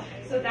of it.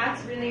 So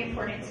that's really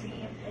important to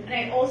me. And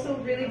I also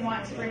really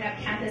want to bring up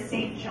Campus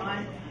St.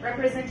 John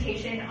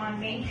representation on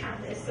main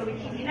campus so we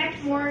can connect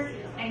more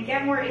and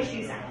get more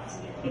issues out.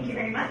 Thank you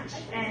very much,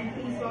 and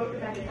please vote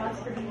Rebecca Platz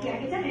for VP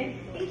Academic.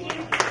 Thank you.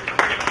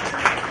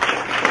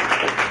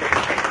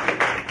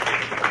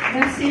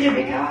 Merci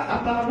Rebecca.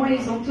 Apparemment,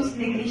 ils ont tous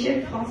négligé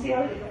le français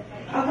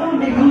avant,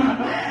 mais bon.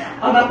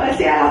 On va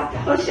passer à la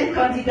prochaine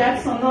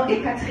candidate. Son nom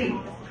est Catherine.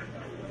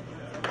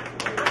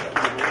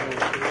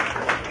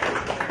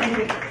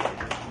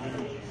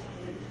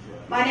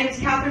 My name is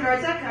Catherine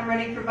Rodzak. I'm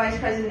running for Vice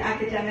President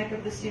Academic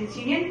of the Students'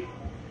 Union.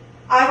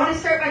 I want to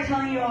start by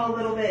telling you all a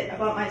little bit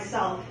about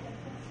myself.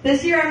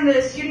 This year I'm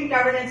the Student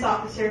Governance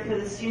Officer for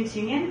the Students'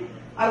 Union.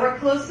 I work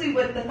closely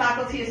with the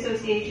faculty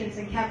associations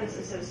and campus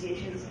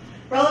associations.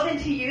 Relevant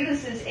to you,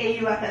 this is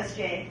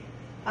AUFSJ.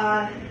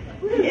 Yeah,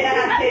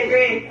 okay,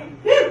 great.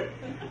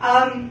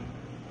 A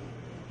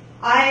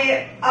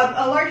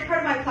large part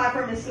of my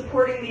platform is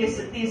supporting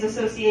these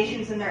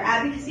associations in their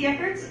advocacy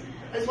efforts,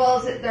 as well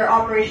as their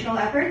operational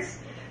efforts.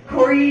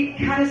 Corey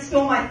kind of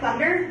stole my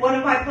thunder. One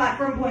of my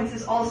platform points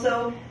is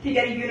also to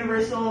get a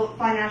universal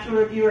financial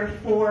reviewer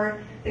for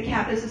the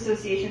campus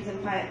associations and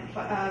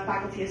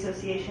faculty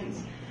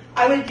associations.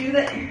 I would do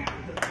that.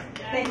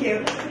 Thank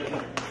you.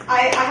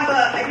 I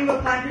do have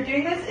a plan for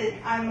doing this.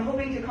 I'm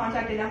hoping to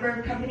contact a number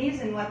of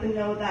companies and let them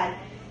know that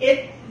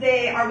if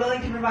they are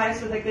willing to provide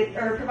us with a good,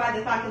 or provide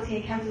the faculty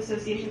and campus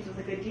associations with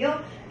a good deal,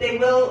 they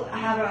will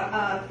have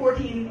a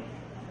 14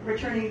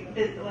 returning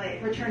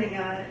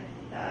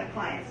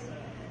clients.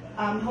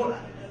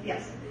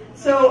 Yes.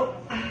 So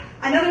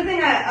another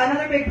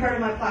big part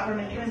of my platform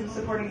in terms of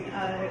supporting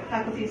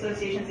faculty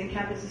associations and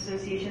campus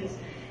associations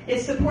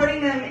is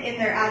supporting them in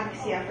their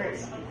advocacy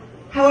efforts.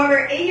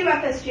 However,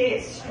 AUFSJ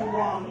is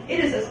strong. It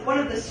is one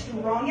of the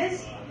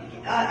strongest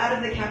out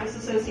of the campus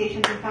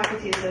associations and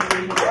faculty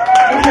associations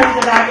in terms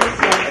of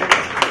advocacy efforts.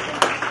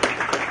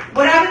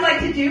 What I would like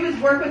to do is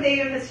work with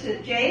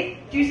AUFSJ,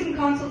 do some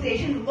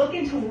consultation, look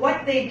into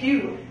what they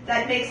do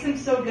that makes them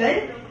so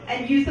good,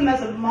 and use them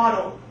as a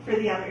model for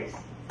the others.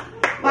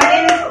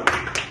 My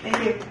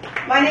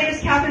name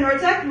is Catherine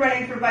Orczak,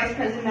 running for Vice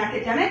President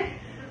Academic.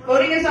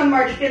 Voting is on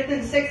March 5th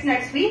and 6th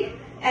next week,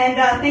 and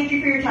thank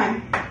you for your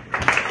time.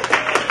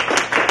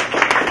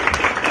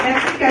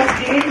 Merci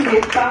Catherine,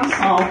 les femmes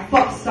sont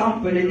fortes,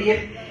 on peut le dire.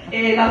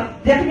 Et la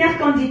dernière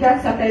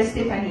candidate s'appelle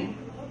Stéphanie.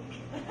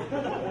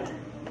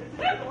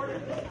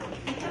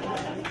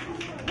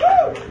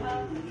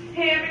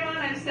 Hey everyone,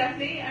 I'm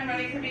Stephanie. I'm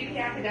running for VP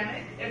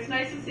Academic. It's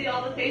nice to see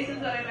all the faces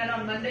that I met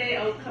on Monday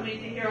out coming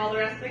to hear all the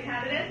rest of the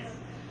candidates.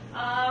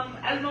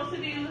 As most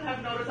of you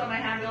have noticed on my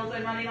handles,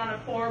 I'm running on a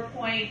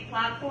 4-point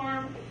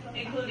platform,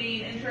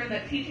 including ensuring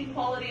that teaching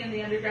quality in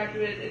the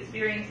undergraduate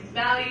experience is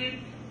valued,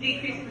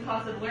 decreasing the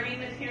cost of learning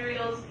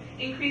materials,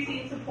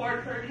 increasing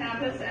support for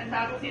campus and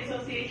faculty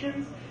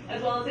associations,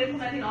 as well as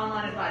implementing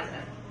online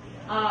advisement.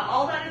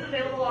 All that is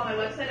available on my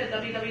website at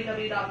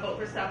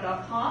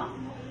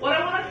www.voteforstep.com. What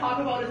I want to talk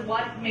about is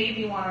what made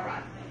me want to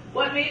run.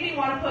 What made me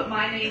want to put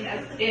my name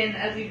as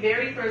the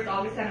very first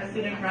Augustana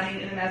student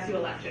running in an SU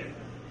election.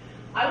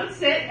 I would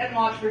sit and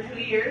watch for 2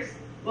 years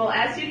while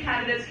SU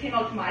candidates came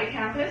out to my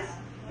campus,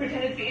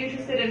 pretended to be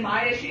interested in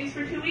my issues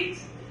for 2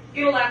 weeks,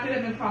 get elected,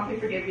 and then promptly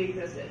forget we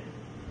existed.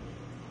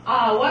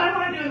 What I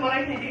want to do and what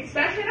I think,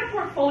 especially in a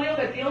portfolio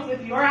that deals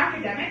with your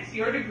academics,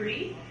 your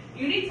degree,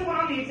 you need someone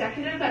on the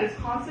executive that is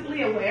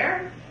constantly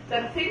aware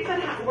that things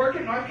that work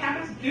at North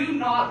Campus do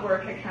not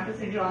work at Campus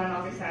St. John and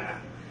Augustana.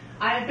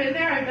 I have been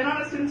there, I've been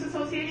on a students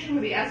association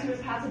where the SU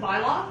has passed a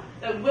bylaw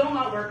that will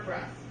not work for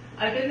us.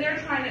 I've been there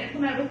trying to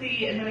implement with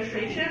the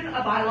administration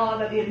a bylaw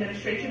that the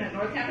administration at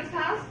North Campus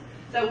passed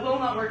that will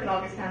not work at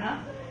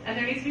Augustana. And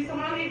there needs to be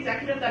someone on the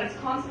executive that is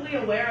constantly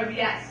aware of,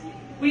 yes,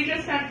 we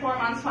just spent 4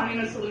 months finding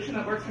a solution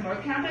that works for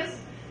North Campus.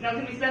 Now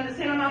can we spend the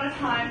same amount of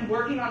time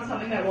working on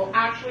something that will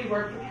actually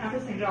work for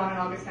Campus St. John and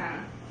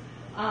Augustana?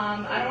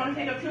 I don't want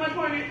to take up too much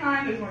more of your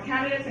time. There's more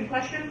candidates and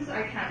questions.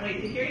 I can't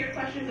wait to hear your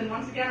questions. And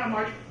once again, on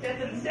March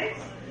 5th and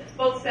 6th,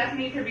 vote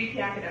Stephanie for VP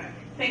Academic.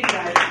 Thank you,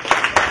 guys.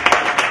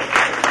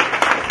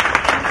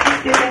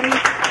 Stéphanie.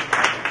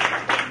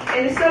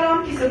 Et le seul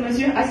homme qui se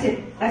mesure à ces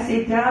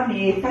dames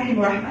est Fahim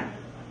Rahman.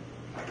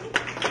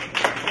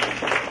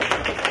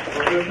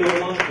 Bonjour tout le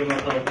monde, je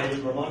m'appelle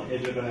Fahim Rahman et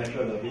je veux être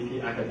le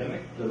VP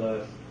Academic de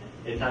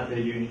l'État de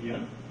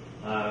l'Union.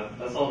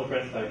 That's all the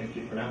French that I can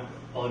speak for now.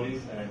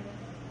 Apologies, and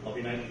I'll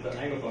be nice to the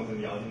Anglophones in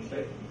the audience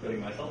today,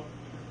 including myself.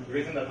 The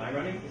reason that I'm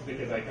running is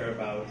because I care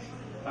about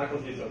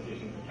faculty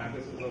associations and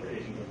campus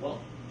associations as well.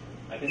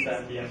 I think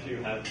that the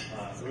SU has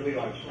a really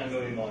large $10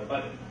 million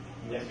budget.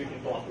 The SU can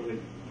pull off a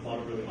lot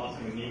of really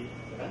awesome and neat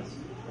events.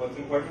 What's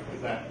important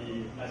is that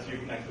the SU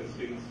connects with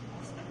students,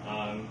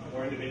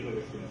 or individually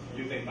with students,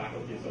 using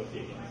faculty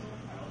associations.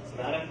 To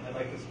that end, I'd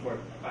like to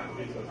support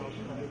faculty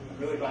associations. I'm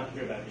really glad to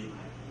hear that the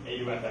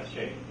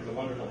AUFSJ is a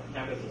wonderful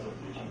campus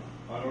association.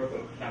 I want to work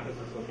with campus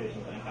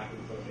associations and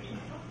faculty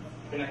associations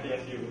to connect the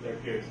SU with their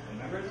peers and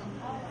members.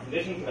 In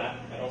addition to that,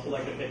 I'd also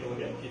like to take a look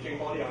at teaching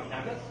quality on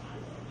campus.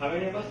 How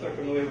many of us are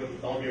familiar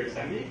with Dalbier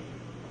Sembi?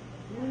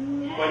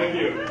 Quite a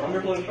few.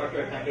 Wonderful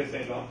instructor at Campus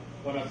St. John,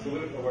 won a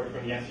salute award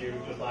from the SU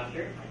just last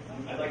year.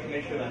 I'd like to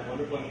make sure that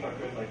wonderful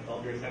instructors like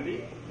Dalbier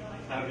Sembi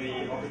have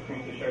the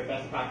opportunity to share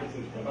best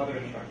practices with other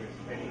instructors,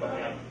 making sure that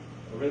they have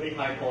a really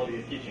high quality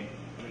of teaching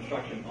and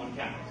instruction on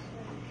campus.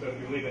 So if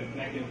we believe in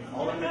connecting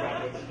all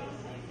undergraduates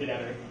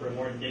together for a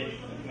more engaged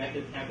and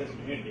connected campus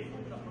community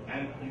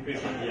and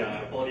increasing the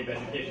quality of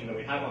education that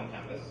we have on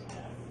campus,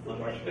 on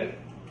March 5th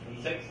and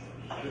 6th,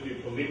 I hope you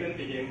believe in,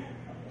 begin,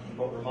 and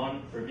vote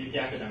Ramon for VP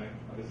Academic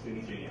of the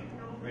Students' Union.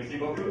 Merci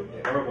beaucoup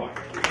et au revoir.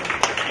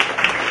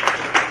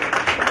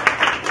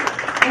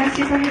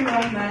 Merci Fahim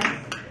Rahman.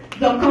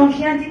 Donc on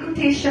vient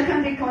d'écouter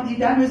chacun des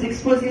candidats nous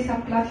exposer sa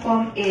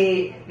plateforme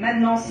et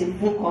maintenant c'est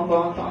vous qu'on va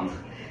entendre.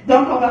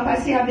 Donc on va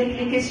passer avec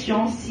les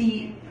questions.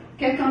 Si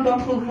quelqu'un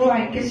d'entre vous a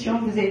une question,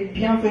 vous êtes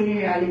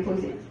bienvenu à les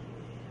poser.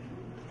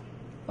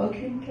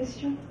 Aucune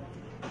question?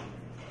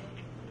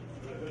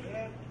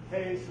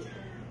 Hey.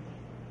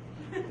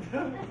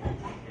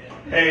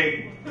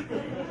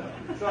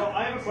 So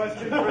I have a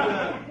question for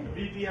the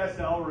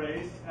VPSL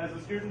race. As a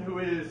student who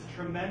is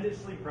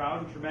tremendously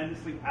proud and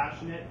tremendously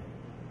passionate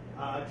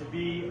to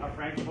be a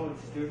Francophone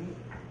student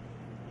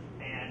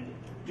and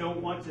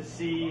don't want to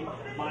see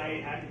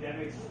my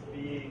academics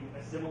being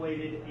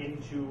assimilated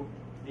into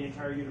the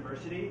entire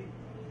university,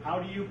 how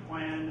do you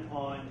plan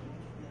on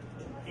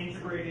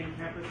integrating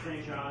Campus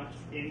St. John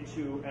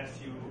into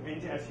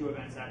SU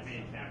events at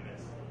main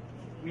campus.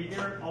 We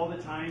hear it all the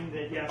time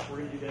that yes, we're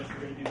going to do this,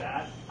 we're going to do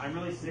that. I'm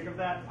really sick of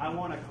that. I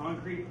want a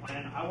concrete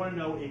plan. I want to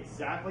know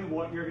exactly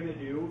what you're going to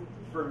do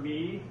for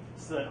me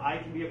so that I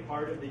can be a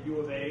part of the U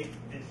of A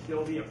and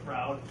still be a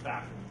proud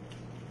faculty.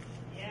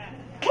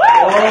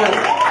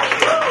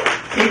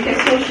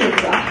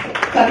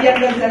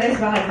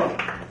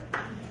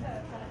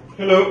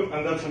 Hello,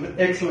 and that's an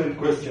excellent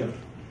question.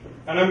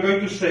 And I'm going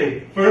to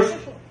say, first,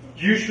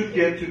 you should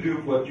get to do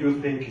what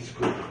you think is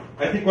good.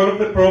 I think one of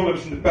the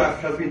problems in the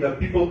past has been that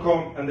people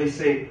come and they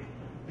say,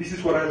 this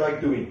is what I like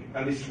doing,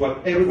 and this is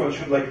what everyone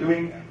should like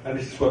doing, and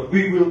this is what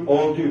we will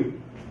all do.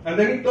 And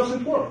then it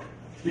doesn't work.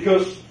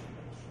 Because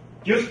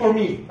just for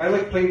me, I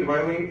like playing the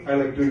violin, I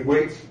like doing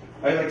weights,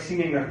 I like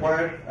singing in a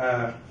choir,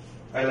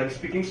 I like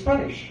speaking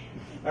Spanish,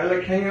 I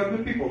like hanging out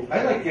with people,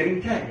 I like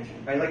getting tagged,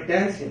 I like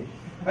dancing,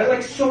 I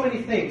like so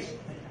many things.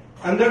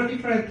 And they're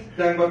different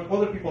than what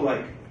other people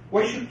like.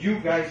 Why should you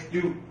guys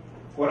do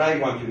what I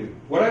want to do?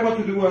 What I want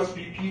to do as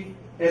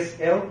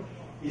VPSL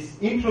is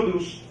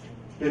introduce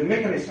the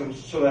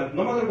mechanisms so that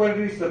no matter what it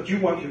is that you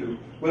want to do,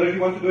 whether you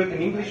want to do it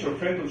in English or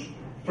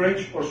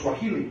French or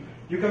Swahili,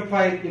 you can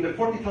find in the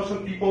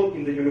 40,000 people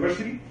in the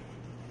university,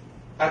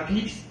 at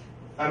least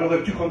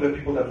another 200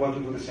 people that want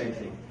to do the same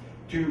thing.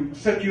 To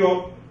set you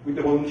up with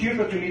the volunteers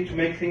that you need to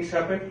make things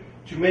happen,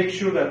 to make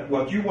sure that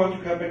what you want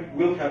to happen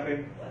will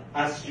happen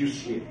as you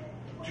see it.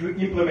 To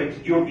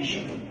implement your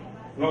vision,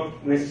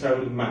 not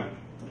necessarily mine.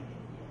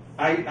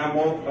 I am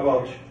all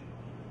about,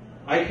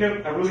 I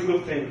heard a really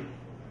good thing.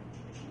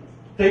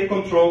 Take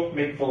control,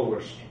 make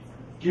followers.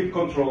 Give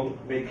control,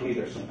 make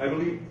leaders. I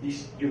believe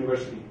this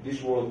university,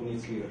 this world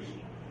needs leaders.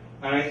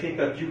 And I think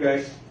that you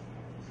guys,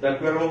 that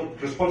we're all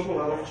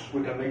responsible adults,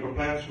 we can make our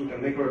plans, we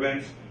can make our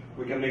events,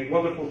 we can make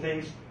wonderful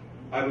things.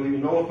 I believe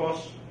in all of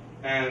us.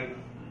 And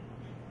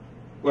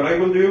what I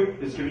will do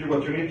is give you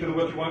what you need to do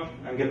what you want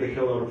and get the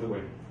hell out of the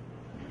way.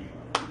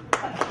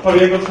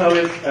 Javier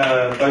Gonzalez,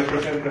 Vice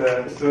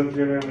President, Student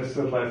Union,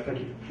 Student Life. Thank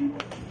you.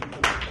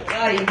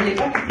 Ah, il ne voulait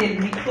pas quitter le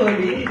micro,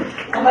 lui.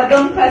 On va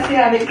donc passer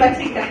avec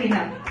Patrick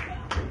Carina.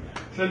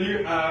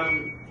 Salut.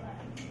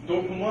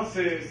 Donc pour moi,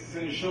 c'est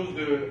une chose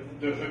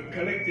de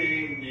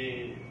reconnecter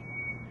les...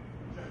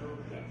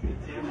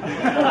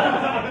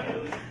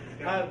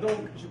 donc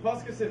je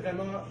pense que c'est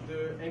vraiment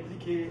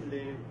d'impliquer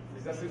les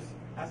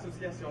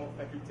associations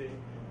facultés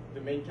de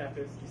Main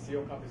Campus ici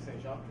au campus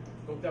Saint-Jean.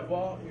 Donc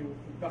d'avoir une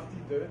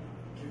partie d'eux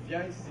qui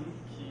vient ici,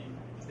 qui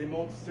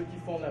démontre ce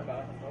qu'ils font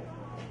là-bas,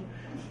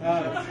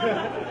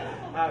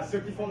 ceux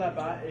qui font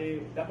là-bas,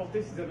 et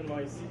d'apporter ces événements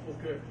ici pour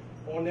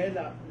qu'on ait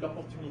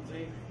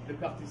l'opportunité de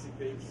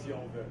participer si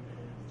on veut.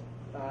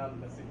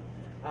 Merci.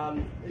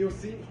 Et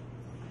aussi,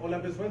 on a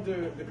besoin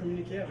de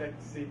communiquer avec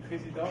ces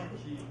présidents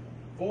qui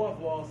vont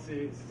avoir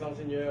ces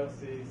ingénieurs,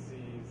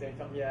 ces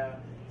infirmières,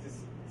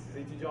 ces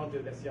étudiants de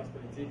la science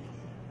politique,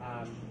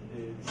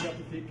 des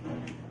scientifiques,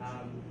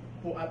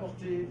 pour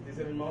apporter des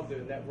éléments de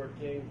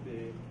networking,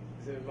 des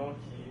éléments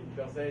qui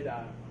leur aident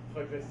à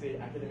progresser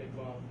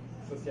académiquement,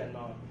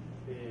 socialement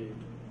et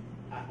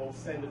au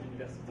sein de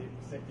l'université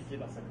pour s'impliquer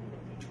dans sa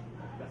communauté.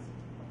 Merci.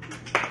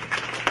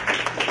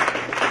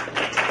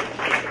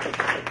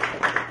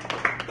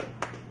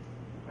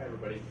 Hi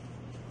everybody.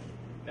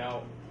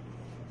 Now,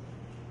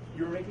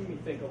 you're making me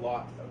think a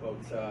lot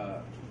about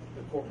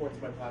the core points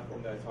of my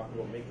platform that I talk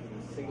about making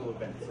single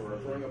events or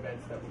referring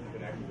events that would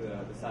connect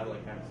the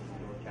satellite campuses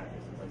to North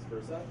Campus and vice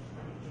versa.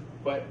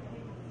 But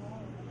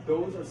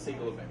those are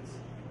single events.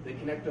 They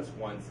connect us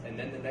once, and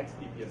then the next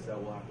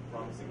VPSL will have to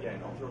promise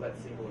again, I'll throw that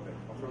single event,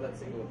 I'll throw that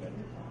single event.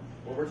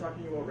 What we're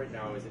talking about right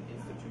now is an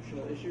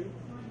institutional issue.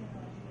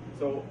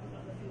 So,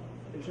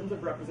 in terms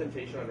of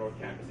representation on North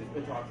Campus, it's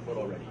been talked about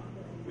already.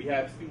 We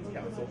have Students'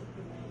 Council,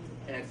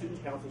 and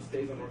Students' Council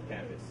stays on North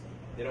Campus.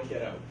 They don't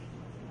get out.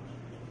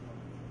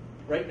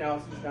 Right now,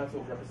 Students'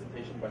 Council is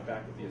representation by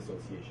Faculty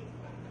Association.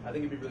 I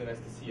think it'd be really nice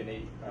to see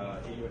an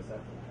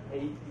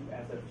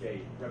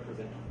AUSFJ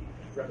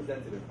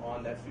representative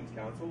on that Students'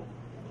 Council.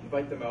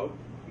 Invite them out.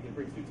 We can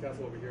bring Students'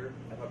 Council over here.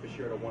 I thought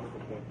Bashir had a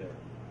wonderful point there.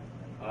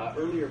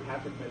 Earlier,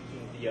 Patrick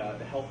mentioned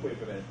the Health Wave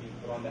event being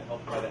put on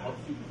by the Health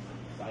Student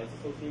Science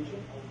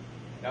Association.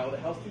 Now, the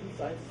Health Student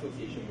Science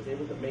Association was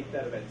able to make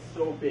that event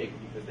so big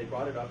because they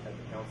brought it up at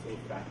the Council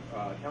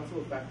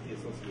of Faculty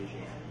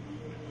Associations.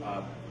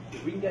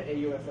 If we can get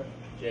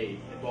AUSFJ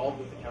involved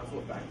with the Council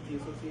of Faculty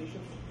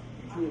Associations,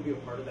 we truly will be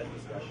a part of that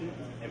discussion,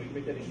 and we can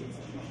make that into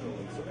institutional.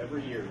 So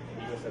every year,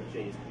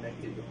 AUSFJ is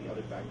connected with the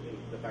other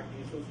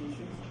faculty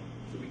associations,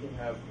 so we can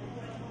have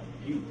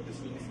you, the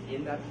students,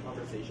 in that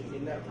conversation,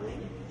 in that room,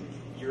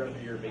 year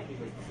after year, making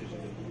those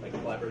decisions and like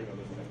collaborating on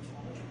those events.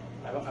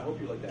 I hope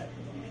you like that.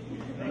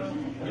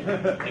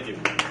 Thank you.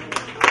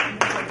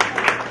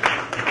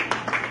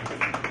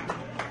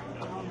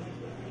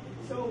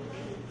 So,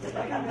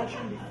 like I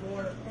mentioned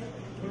before,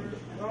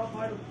 we're all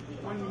part of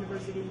one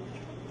university,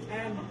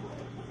 and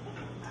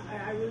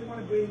I really want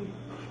to bring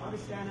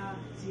Augustana,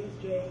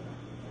 CSJ,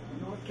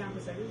 North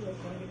Campus. I really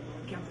like calling it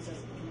North Campus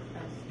as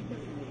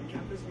as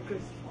campus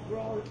because we're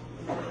all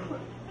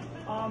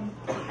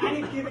and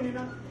if given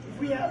enough, if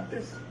we have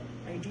this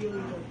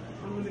ideally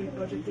unlimited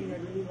budget thing,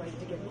 I'd really like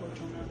to get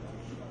Coach Ona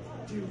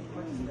to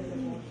participate as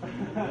well.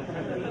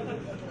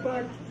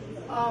 But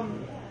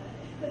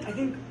I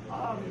think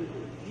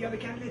the other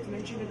candidates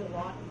mentioned it a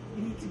lot.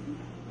 We need to,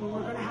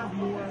 we're going to have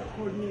more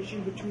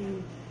coordination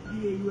between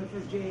BAU,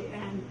 FSJ,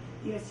 and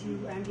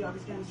ESU and the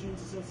Augustana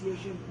Students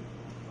Association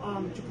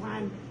to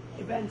plan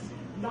events,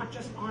 not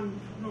just on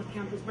North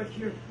Campus, but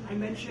here. I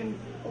mentioned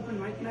open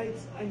mic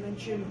nights, I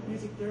mentioned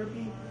music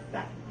therapy.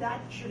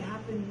 That should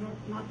happen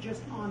not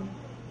just on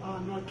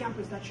North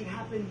Campus, that should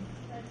happen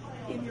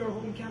in your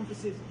home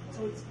campuses,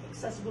 so it's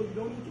accessible. You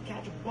don't need to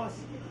catch a bus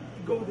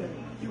to go there.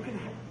 You can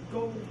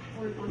go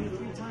for it on your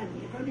free time.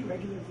 They're going to be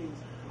regular things.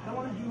 I don't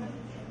want to do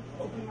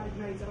open mic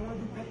nights. I don't want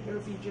to do pet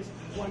therapy just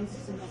once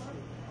a semester.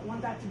 I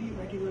want that to be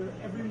regular,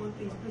 every month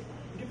things, because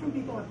different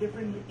people have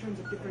different midterms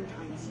at different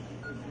times.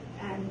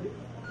 And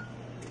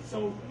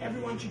so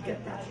everyone should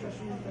get that stress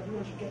relief,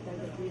 everyone should get that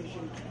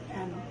recreation,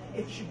 and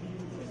it should be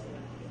universal.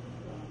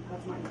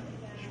 That's my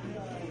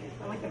spiel.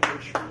 I like that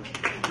word, spiel.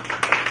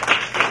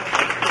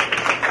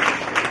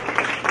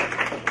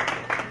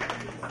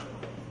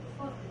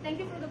 Well, thank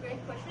you for the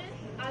great question.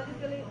 I just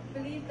really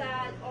believe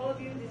that all of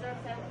you deserve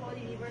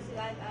quality university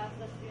life as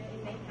a student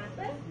in main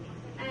campus.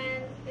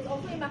 And it's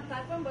also in my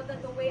platform, but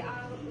the way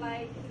I would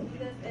like to do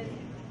this is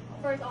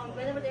first,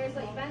 whenever there's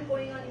an event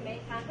going on in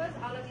main campus,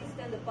 I'll like to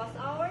extend the bus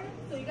hour,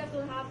 so you guys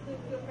don't have to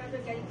feel pressure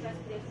getting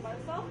transportation by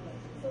yourself,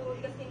 so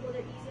you guys can go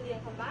there easily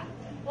and come back.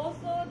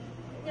 Also,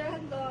 there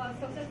has a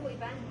successful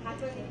event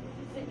happened in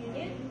Student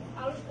Union.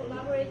 I'll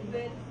collaborate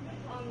with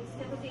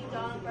Stanford St.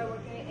 John by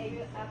working at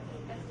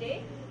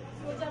AUFSJ.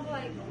 So for example,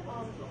 like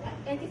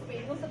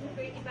Anticipate was such a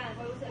great event,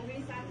 but it was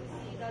really sad to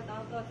see that the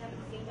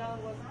Stanford St. John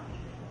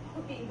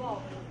could be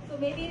involved. So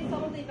maybe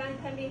some of the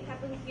events can be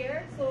happening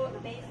here, so the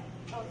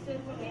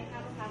students from main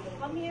campus have to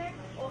come here.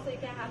 Also, it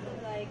can happen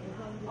like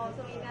some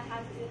event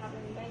has to happen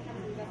in main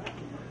campus, you guys have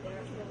to come there.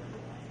 So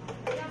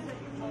yeah,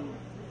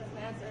 that's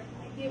my answer.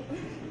 Thank you.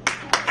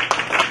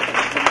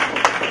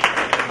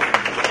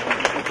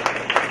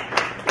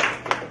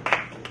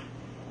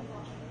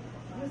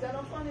 Nous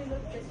allons prendre une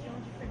autre question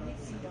du public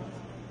suivant.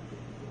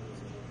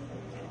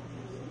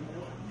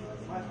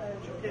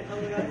 Okay,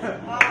 hello guys.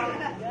 My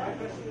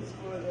question is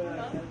for the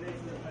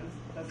candidates in the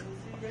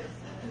presidency race.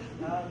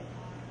 A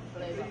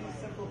pretty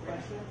simple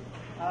question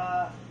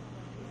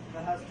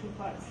that has two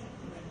parts.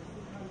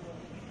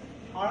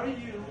 Are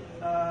you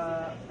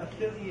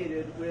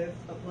affiliated with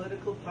a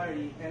political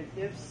party, and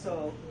if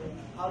so,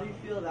 how do you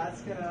feel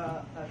that's going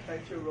to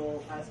affect your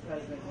role as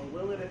president, or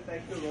will it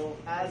affect your role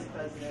as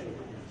president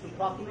to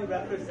properly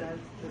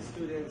represent the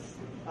students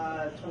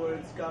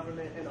towards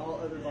government and all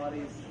other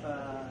bodies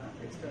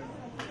externally?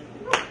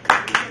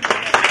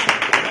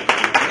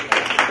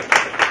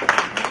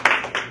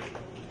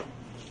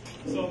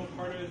 So I'm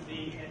part of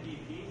the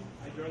NDP.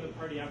 I joined the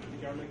party after the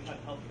government cut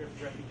healthcare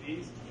for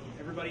refugees.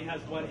 Everybody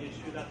has one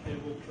issue that they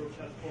will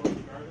protest for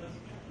regardless,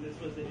 and this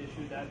was the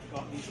issue that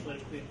got me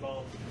politically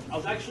involved. I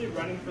was actually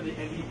running for the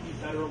NDP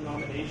federal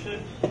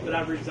nomination, but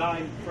I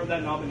resigned from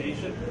that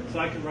nomination so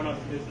I could run on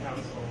this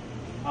council.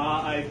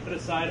 I put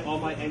aside all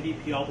my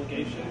NDP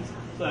obligations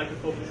so that I could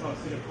focus on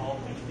student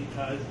politics,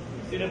 because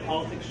student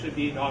politics should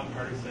be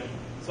nonpartisan.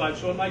 So I've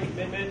shown my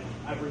commitment,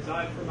 I've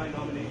resigned from my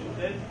nomination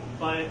bid,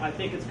 but I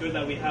think it's good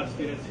that we have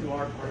students who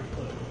are part of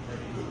political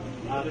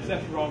parties. There's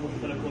nothing wrong with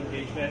political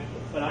engagement,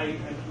 but I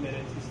am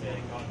committed to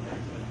staying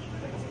nonpartisan.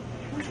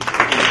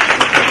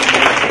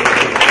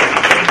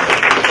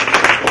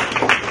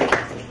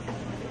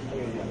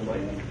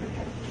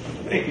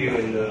 Thank you,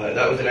 and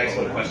that was an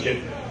excellent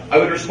question. I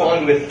would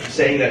respond with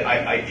saying that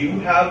I do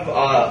have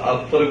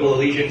a political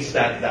allegiance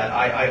that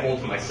I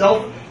hold to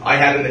myself. I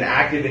haven't been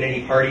active in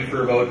any party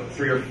for about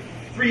 3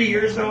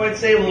 years now, I'd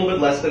say, a little bit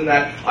less than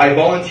that. I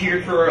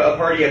volunteered for a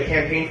party, I've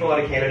campaigned for a lot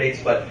of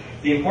candidates, but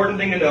the important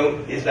thing to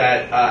note is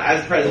that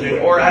as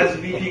president, or as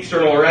VP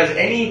External, or as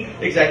any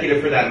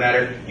executive for that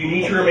matter, you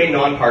need to remain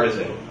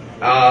nonpartisan.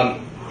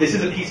 This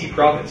is a PC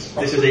province.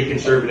 This is a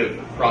conservative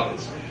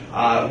province.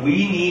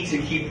 We need to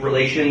keep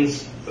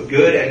relations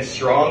good and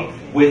strong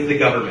with the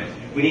government.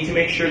 We need to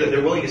make sure that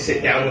they're willing to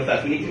sit down with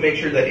us. We need to make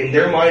sure that in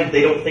their mind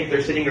they don't think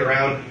they're sitting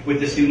around with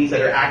the students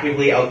that are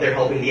actively out there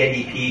helping the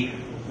NDP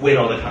win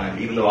all the time,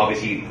 even though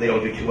obviously they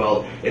don't do too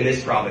well in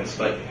this province.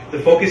 But the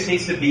focus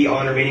needs to be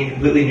on remaining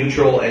completely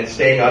neutral and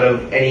staying out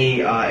of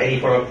any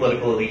form of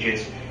political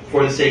allegiance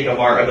for the sake of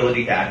our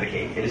ability to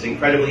advocate. It is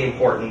incredibly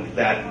important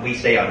that we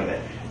stay out of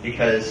it,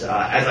 because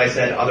as I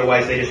said,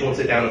 otherwise they just won't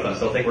sit down with us.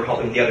 They'll think we're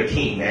helping the other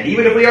team. And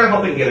even if we are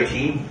helping the other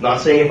team,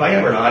 not saying if I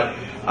am or not,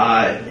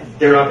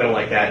 they're not going to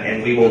like that,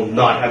 and we will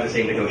not have the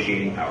same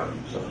negotiating power.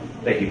 So,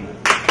 thank you.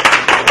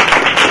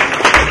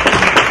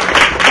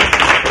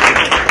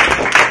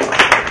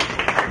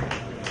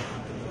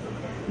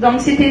 Donc,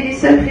 c'était les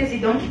seuls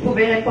présidents qui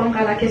pouvaient répondre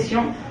à la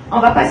question. On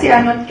va passer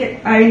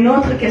à une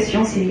autre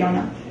question s'il y en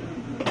a.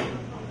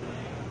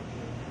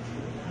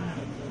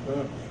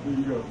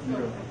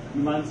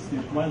 Mine's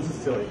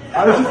silly.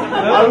 I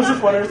was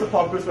just wondering, it's a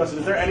pop quiz question.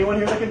 Is there anyone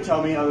here that can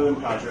tell me, other than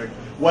Patrick,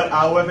 what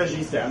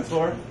AOFSG stands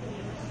for?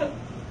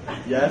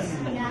 Yes?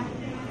 Yeah.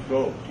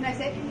 Go. Can I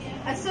say?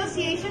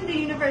 Association de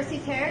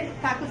Universitaires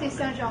Faculté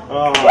Saint-Jean.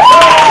 Oh.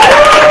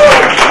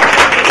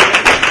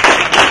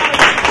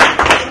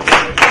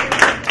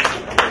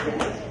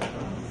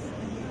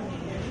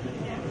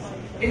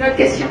 Une autre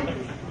question?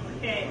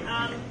 Okay,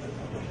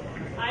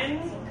 I'm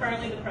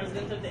currently the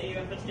president of the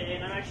AUFSJ,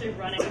 and I'm actually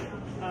running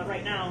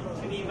right now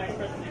to be vice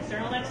president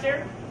external next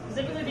year,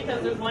 specifically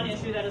because there's one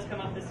issue that has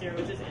come up this year,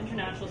 which is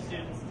international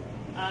students.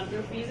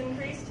 Their fees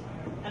increased,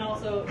 and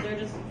also they're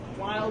just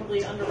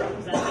wildly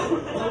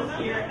underrepresented, both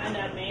here and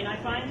at Maine, I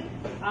find.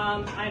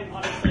 I'm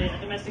obviously a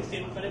domestic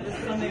student, but it is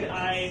something that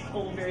I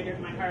hold very dear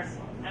to my heart.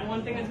 And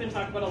one thing that's been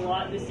talked about a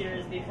lot this year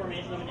is the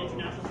formation of an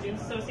International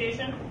Students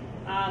Association.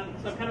 So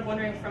I'm kind of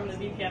wondering from the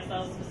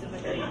VPSL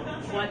specifically,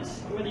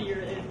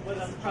 whether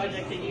that's a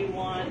project that you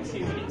want to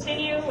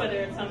continue,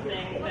 whether it's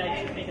something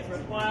that you think is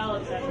worthwhile,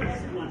 etc.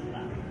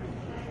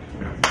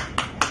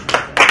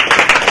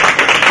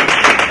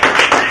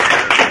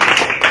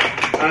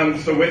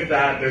 So with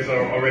that, there's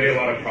already a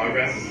lot of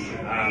progress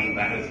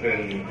that has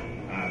been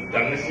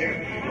done this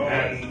year,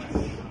 and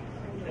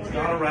it's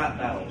not a rap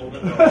battle. Hold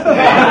it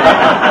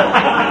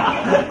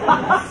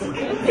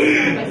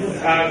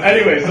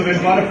anyway, so there's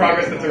a lot of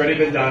progress that's already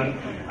been done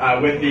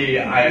with the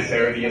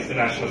ISA, or the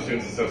International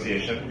Students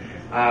Association.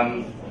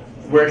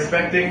 We're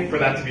expecting for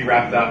that to be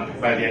wrapped up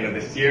by the end of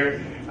this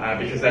year,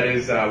 because that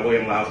is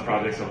William Lau's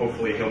project, so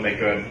hopefully he'll make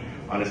good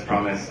on his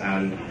promise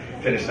and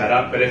finish that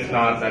up. But if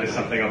not, that is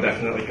something I'll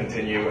definitely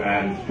continue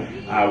and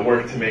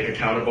work to make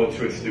accountable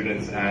to its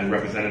students and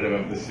representative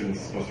of the students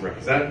it's supposed to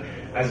represent,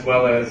 as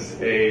well as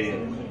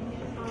an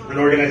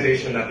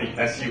organization that the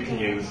SU can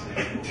use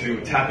to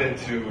tap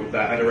into the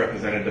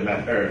underrepresented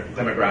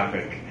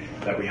demographic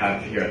that we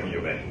have here at the U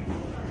of A.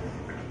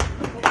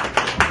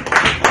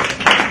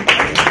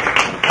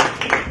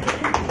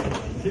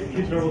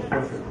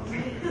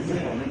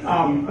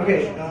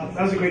 Okay,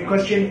 that was a great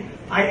question.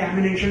 I am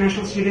an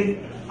international student.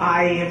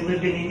 I have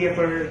lived in India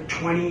for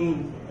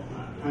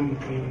I'm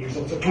 21 years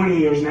old, so 20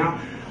 years now.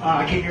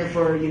 I came here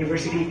for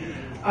university.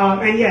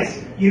 And yes,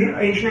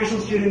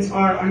 international students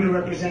are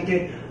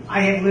underrepresented.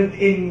 I have lived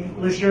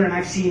in Lister and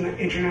I've seen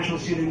international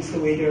students, the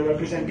way they're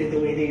represented, the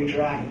way they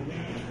interact,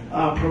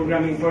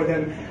 programming for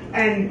them.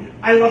 And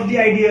I love the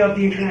idea of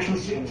the International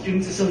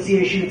Students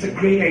Association. It's a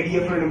great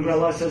idea for an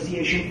umbrella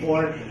association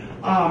for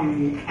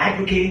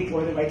advocating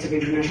for the rights of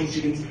international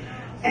students.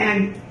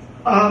 And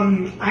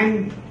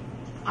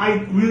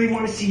I really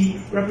want to see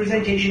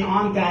representation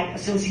on that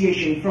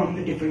association from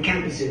the different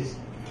campuses.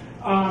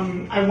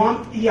 I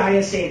want the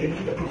ISA,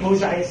 the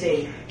proposed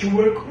ISA, to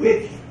work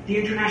with the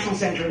International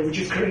Center, which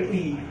is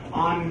currently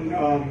on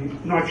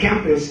North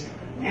Campus,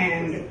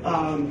 and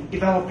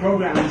develop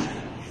programs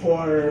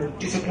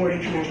to support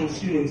international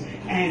students.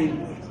 And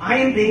I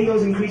am paying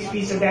those increased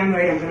fees, so damn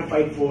right I'm going to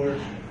fight for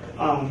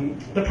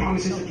the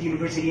promises that the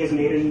university has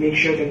made and make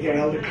sure that they're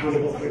held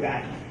accountable for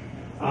that.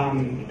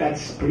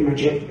 That's pretty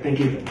much it. Thank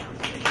you.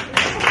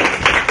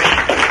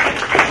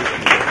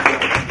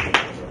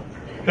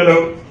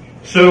 Hello.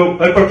 So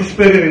I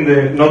participated in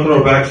the Not On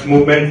Our Backs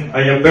movement.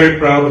 I am very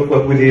proud of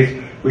what we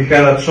did. We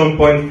had at some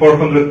point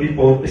 400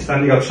 people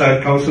standing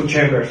outside council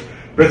chambers.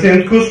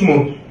 President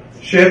Kuzmu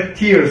shed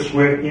tears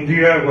when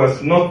Indira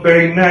was not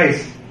very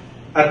nice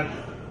at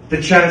the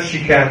chance she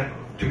had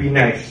to be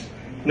nice.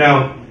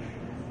 Now,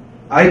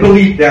 I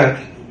believe that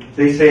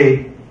they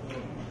say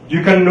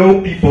you can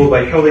know people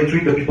by how they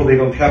treat the people they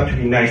don't have to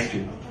be nice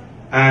to.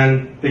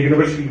 And the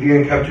university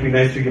didn't have to be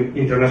nice to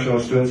international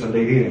students, and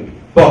they didn't.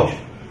 But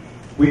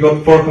we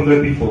got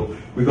 400 people.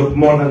 We got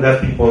more than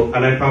that people,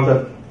 and I found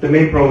that the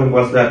main problem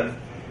was that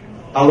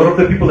a lot of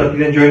the people that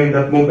didn't join in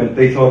that movement,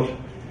 they thought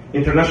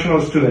international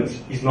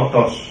students is not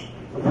us.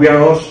 We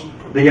are us,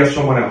 they are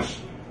someone else.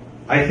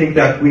 I think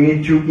that we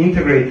need to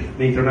integrate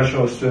the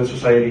International Student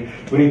Society.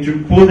 We need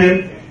to pull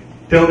them,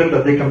 tell them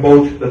that they can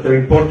vote, that they're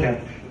important,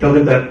 tell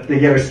them that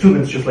they are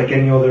students just like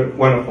any other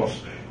one of us.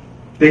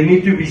 They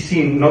need to be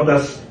seen not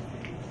as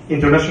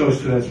international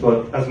students,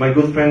 but as my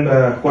good friend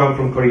Juan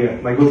from Korea,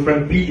 my good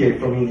friend PJ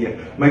from India,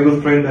 my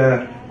good friend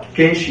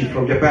Kenshi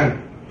from Japan.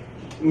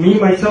 Me,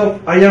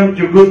 myself, I am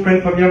your good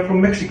friend Fabian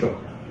from Mexico.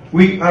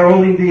 We are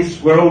all in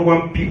this, we're all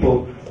one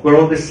people, we're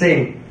all the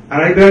same.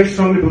 And I very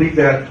strongly believe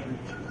that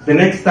the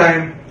next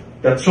time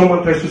that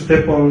someone tries to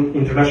step on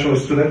international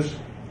students,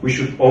 we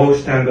should all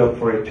stand up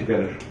for it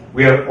together.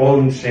 We are all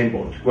in the same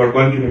boat. We are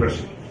one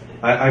university.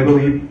 I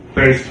believe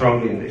very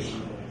strongly in this.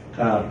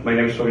 My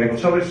name is Fabian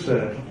Gonzalez.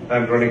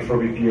 I'm running for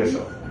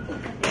VPSL.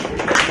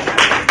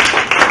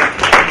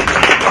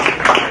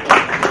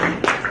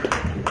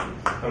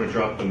 I'm going to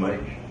drop the mic.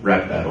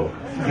 Rap battle.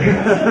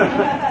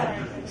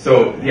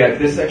 So yeah,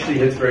 this actually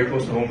hits very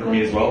close to home for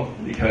me as well,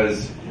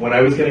 because when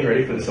I was getting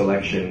ready for this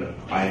election,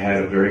 I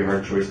had a very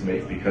hard choice to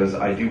make, because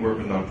I do work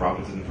with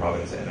nonprofits in the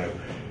province, and I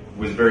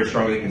was very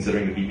strongly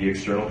considering the VP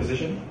external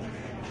position.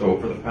 So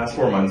for the past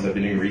 4 months, I've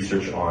been doing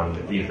research on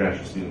the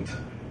international student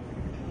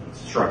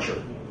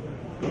structure.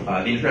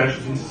 The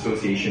International Students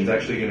Association is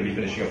actually going to be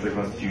finishing up their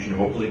constitution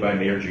hopefully by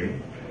May or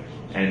June.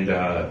 And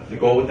the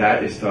goal with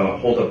that is to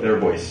hold up their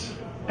voice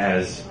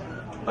as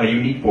a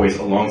unique voice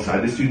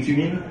alongside the Students'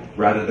 Union,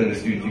 rather than the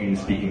Students' Union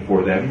speaking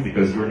for them,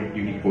 because your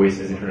unique voice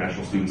as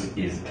international students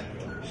is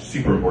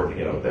super important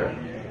to get out there.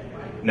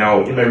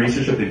 Now, in my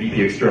research of the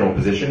VP external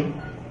position,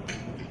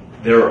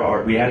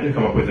 we had to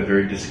come up with a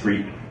very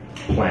discrete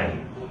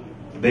plan.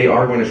 They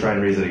are going to try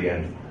and raise it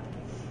again.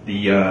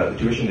 The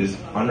tuition is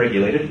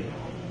unregulated,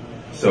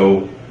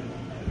 so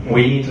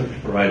we need to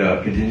provide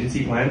a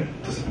contingency plan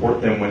to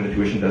support them when the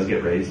tuition does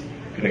get raised,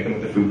 connect them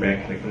with the food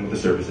bank, connect them with the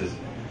services.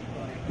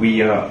 We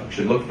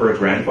should look for a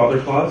grandfather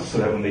clause so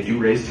that when they do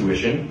raise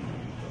tuition,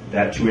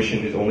 that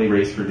tuition is only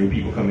raised for new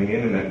people coming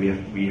in, and that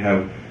we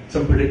have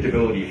some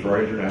predictability for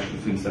our international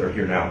students that are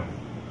here now.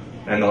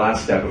 And the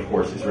last step, of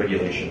course, is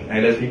regulation.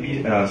 And as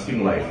VP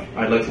Student Life,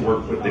 I'd like to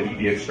work with the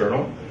VP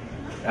External.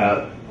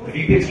 The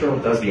VP External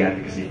does the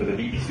advocacy, but the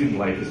VP Student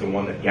Life is the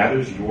one that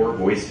gathers your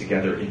voice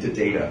together into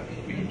data.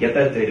 We can get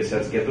that data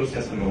sets, get those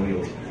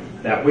testimonials.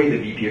 That way the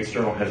VP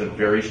External has a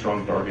very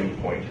strong bargaining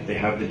point. They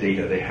have the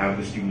data, they have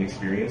the student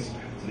experience,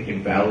 so they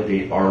can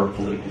validate our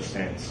political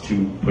stance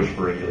to push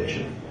for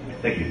regulation.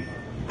 Thank you.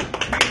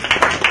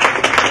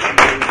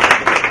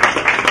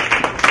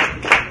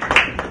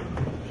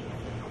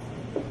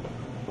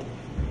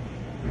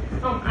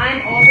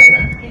 I'm also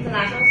an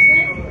international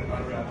student.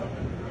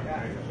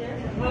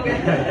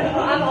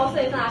 I'm also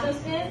an international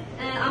student,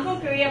 and I'm from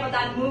Korea, but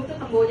I moved to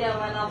Cambodia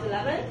when I was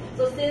 11.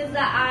 So since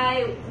that,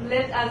 I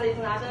lived as an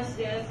international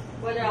student,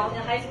 whether I was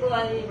in high school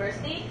or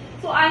university.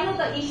 So I know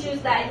the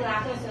issues that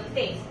international students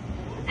face.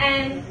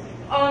 And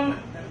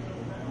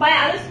my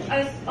other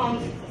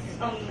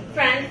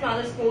friends from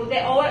other schools,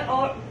 they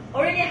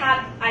already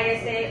have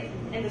ISA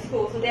in the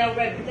school, so they are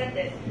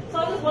represented. So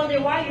I was just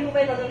wondering why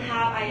UVA doesn't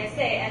have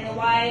ISA and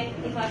why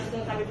international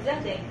students are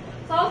representing.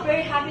 So I was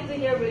very happy to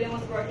hear William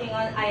was working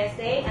on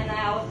ISA, and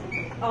I was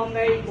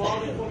very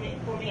involved in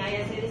forming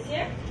ISA this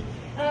year.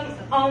 As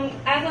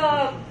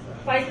a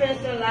vice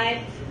president of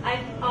life,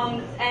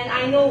 and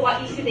I know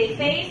what issue they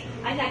face,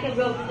 I think I can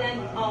represent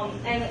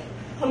and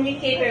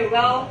communicate very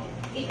well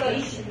with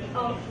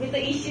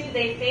the issue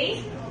they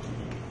face.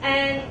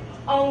 And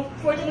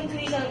for the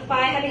tuition,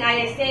 by having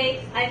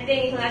ISA, I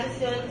think international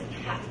students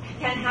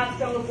can have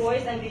stronger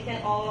voice, and we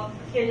can all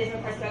hear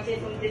different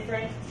perspectives from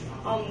different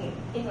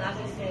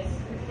international students.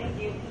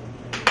 Thank you.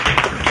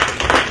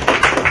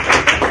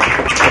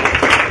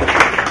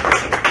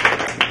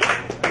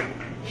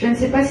 Je ne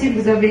sais pas si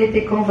vous avez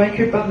été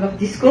convaincu par leur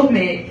discours,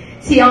 mais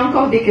s'il y a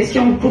encore des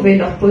questions, vous pouvez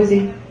leur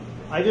poser.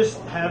 I just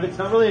have, it's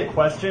not really a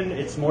question,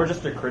 it's more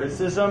just a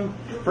criticism.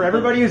 For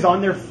everybody who's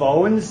on their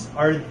phones,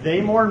 are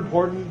they more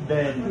important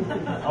than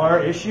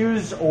our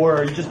issues, or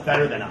are you just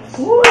better than us?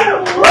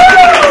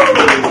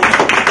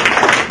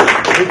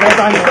 Because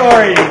I'm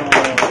sorry,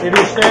 if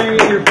you're staring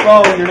at your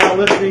phone, you're not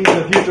listening to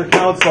the future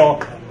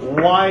council,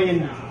 why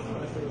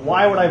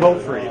would I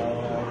vote for you?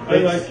 I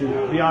like you.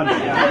 Beyond me.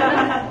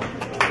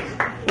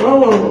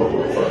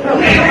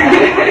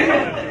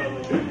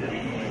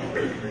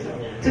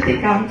 Tout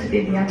est calme, tout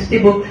est bien, tout est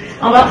beau.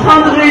 On va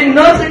prendre une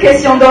autre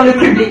question dans le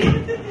public.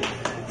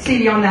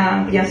 S'il y en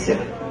a, bien sûr.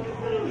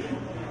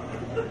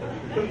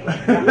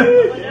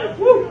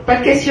 Pas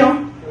de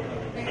question?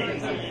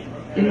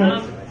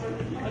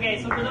 Okay,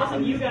 so for those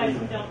of you guys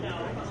who don't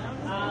know,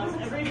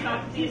 every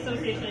faculty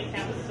association and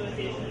campus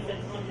association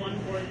sits on one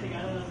board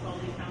together. That's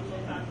called the Council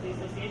of Faculty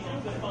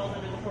Associations, which falls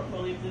under the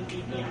portfolio of the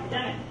VP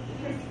Academic.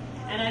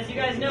 And as you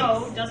guys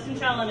know, Dustin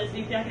Challen as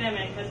VP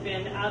Academic has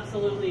been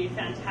absolutely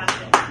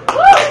fantastic.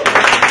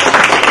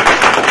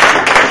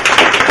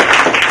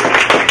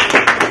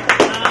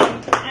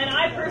 And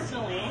I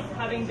personally,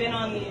 having been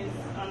on these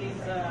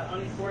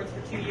boards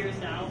for 2 years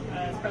now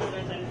as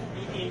president and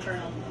VP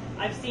internal,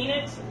 I've seen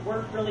it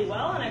work really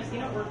well, and I've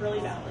seen it work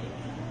really badly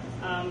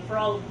for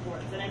all of the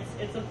boards. And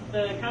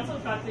the Council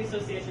of Faculty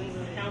Associations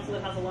is a council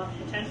that has a lot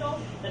of potential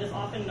that is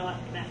often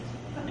not met.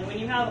 And when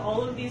you have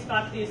all of these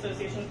faculty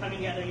associations coming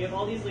together, you have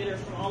all these leaders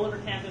from all over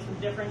campus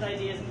with different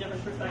ideas and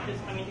different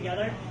perspectives coming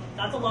together,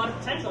 that's a lot of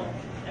potential.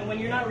 And when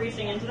you're not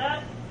reaching into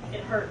that,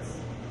 it hurts.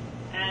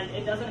 And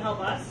it doesn't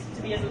help us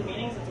to be at those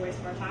meetings, it's a waste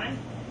of our time.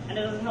 And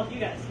it doesn't help you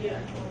guys either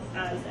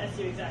as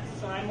SU execs.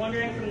 So I'm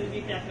wondering from the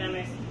VP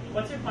Academics,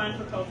 what's your plan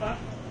for COFA?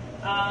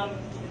 How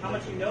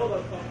much you know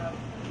about COFA?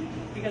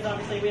 Because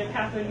obviously we have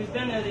Catherine who's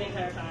been there the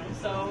entire time.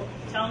 So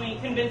tell me,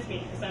 convince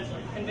me,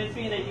 essentially. Convince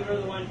me that you are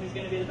the one who's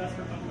going to be the best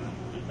for COFA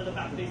and for the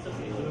faculty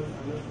association.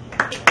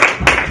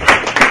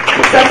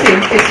 Ça, c'est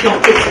une question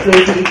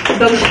explosive.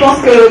 Donc, je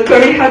pense que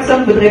Corey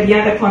Hudson voudrait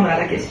bien répondre à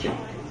la question.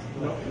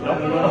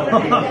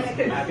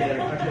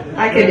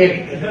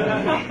 Academic.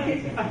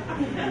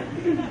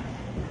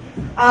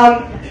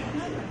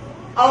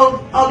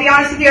 I'll be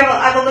honest with you,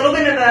 I have a little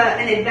bit of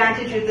an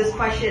advantage with this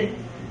question.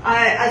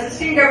 As a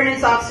student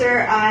governance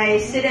officer, I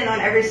sit in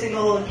on every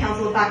single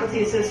Council of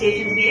Faculty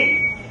Associations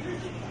meeting.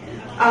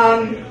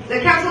 The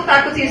Council of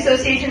Faculty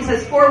Associations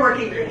has 4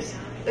 working groups.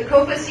 The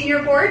COFA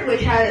Senior Board,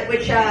 which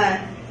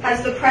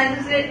has the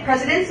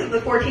presidents of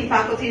the 14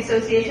 faculty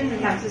associations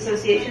and campus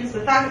associations,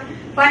 the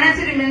Finance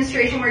and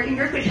Administration Working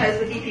Group, which has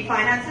the VP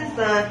Finances,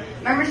 the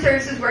Member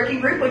Services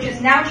Working Group, which is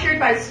now chaired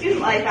by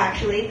Student Life,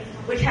 actually,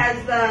 which has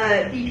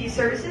the VP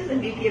Services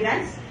and VP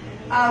Events,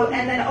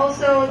 and then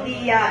also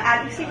the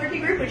Advocacy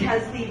Working Group, which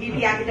has the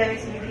VP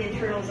Academics and VP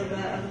Internals of the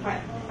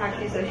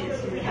faculty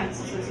associations and the campus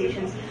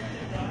associations.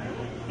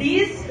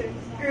 These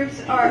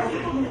groups are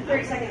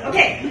 30 seconds.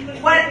 Okay,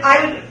 what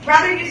I would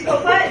rather use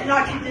COPA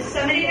not to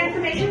disseminate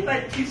information,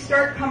 but to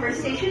start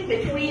conversation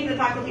between the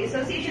faculty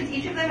associations.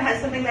 Each of them has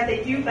something that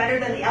they do better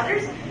than the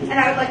others, and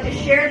I would like to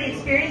share the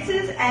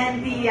experiences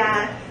and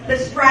the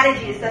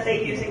strategies that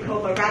they use in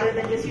COPA rather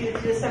than just use it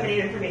to disseminate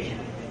information.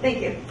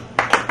 Thank you.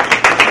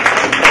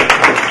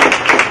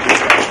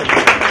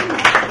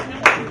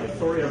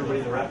 Sorry,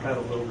 everybody, the rap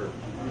battle's over.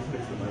 Just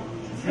fix the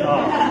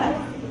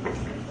mic.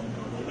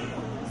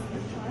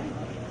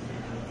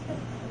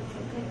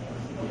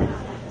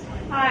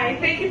 Hi,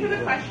 thank you for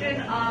the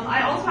question.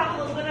 I also have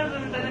a little bit of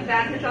an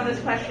advantage on this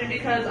question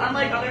because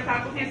unlike other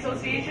faculty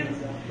associations,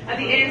 at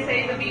the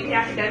ASA, the VP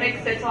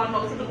Academic sits on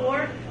most of the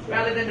board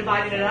rather than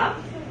dividing it up.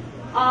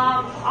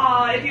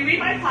 If you read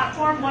my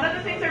platform, one of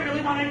the things I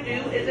really want to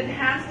do is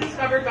enhance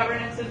Discover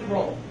Governance's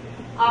role.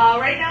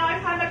 Right now, I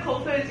find that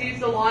COPA is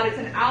used a lot. It's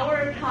an hour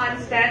of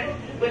time spent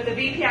with the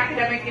VP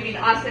Academic giving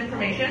us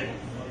information,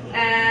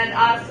 and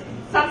us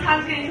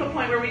sometimes getting to a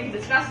point where we can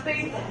discuss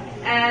things,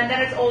 and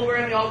then it's over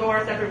and we all go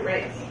our separate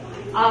ways.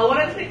 One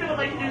of the things I would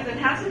like to do is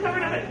enhance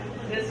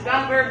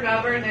Discover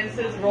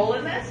Governance's role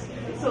in this,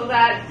 so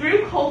that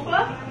through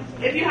COPA,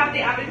 if you have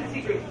the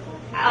advocacy group,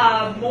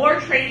 more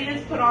training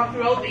is put on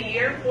throughout the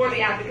year for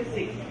the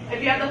advocacy.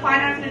 If you have the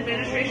Finance and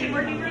Administration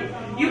Working Group,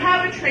 you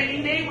have a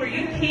training day where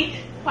you teach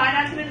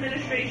Finance and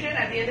Administration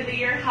at the end of the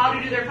year how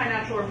to do their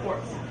financial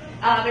reports.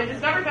 And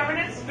Discover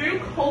Governance through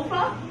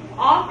COPA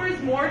offers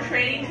more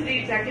training to the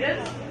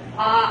executives.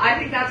 I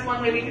think that's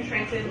one way we can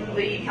strengthen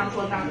the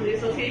Council of Faculty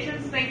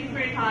Associations. Thank you for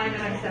your time,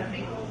 and I'm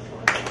Stephanie.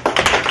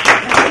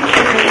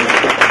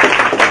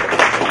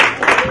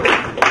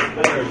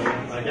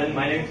 Again,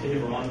 my name is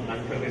Sahib Rahman.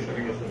 I'm currently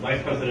serving as the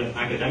Vice President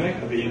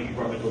Academic of the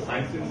Environmental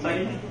Science Student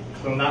Society.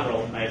 So in that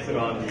role, I sit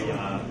on the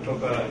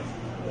COPA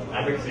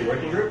Advocacy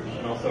Working Group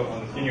and also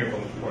on the Senior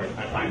Bonus Board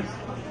at times.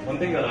 One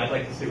thing that I'd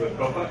like to see with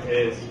COPA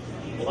is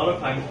a lot of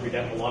times we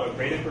get a lot of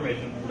great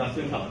information from that's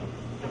intelligent.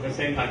 At the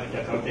same time, it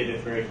gets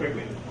outdated very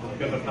quickly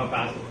because of how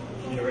fast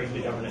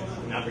university governance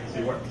and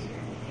advocacy works.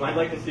 So I'd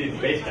like to see the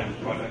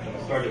Basecamp project that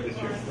was started this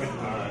year with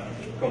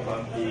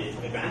COPA be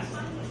advanced.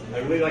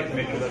 I'd really like to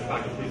make sure that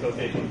faculty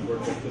associations work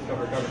with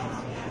Discover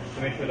Governance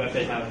to make sure that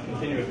they have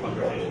continuous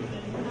conversations,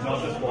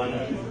 not just one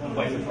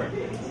twice a quarter.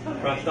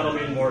 Perhaps that'll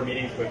mean more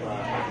meetings with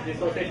faculty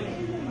associations.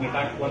 And in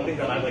fact, one thing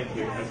that I'd like to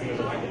do as soon as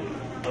elected,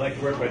 I'd like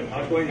to work with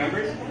outgoing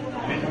members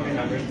and incoming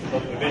members to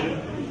build a vision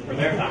for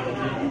their faculty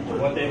for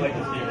what they'd like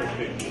to see for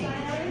students.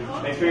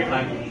 Thanks for your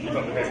time. Keep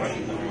up the great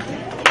questions.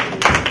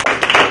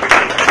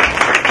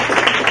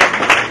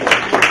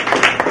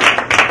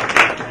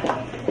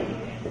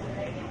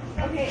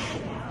 Okay,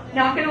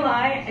 not gonna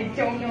lie, I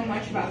don't know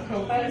much about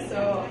COPA,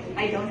 so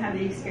I don't have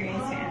the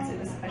experience to answer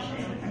this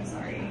question. I'm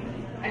sorry.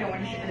 I don't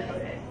want to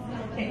sugarcoat it.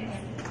 Thanks.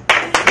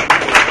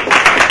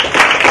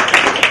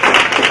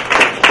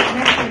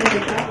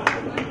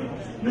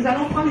 Nous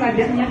allons prendre la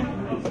dernière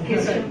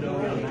question.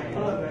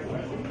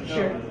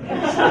 Sure.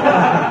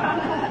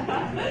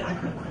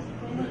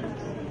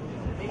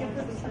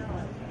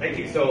 Thank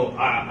you. So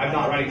I'm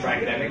not running for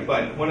academic,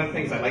 but one of the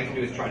things I'd like to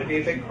do is try to be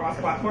a big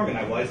cross-platform, and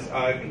I was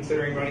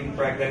considering running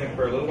for academic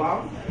for a little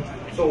while.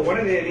 So one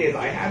of the ideas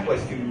I had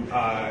was to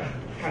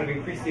kind of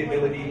increase the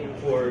ability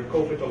for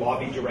COPA to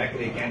lobby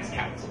directly against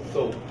council.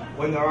 So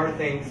when there are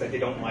things that they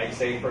don't like,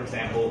 say for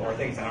example, or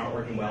things that aren't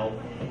working well,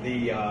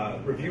 the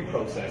review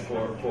process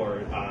for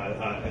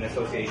an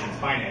association's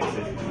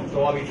finances to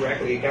lobby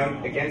directly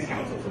against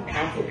council, so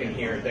council can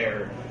hear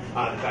their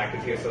the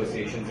faculty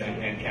associations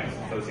and campus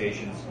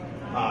associations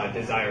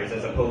desires,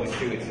 as opposed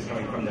to it's just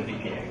coming from the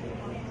VPA.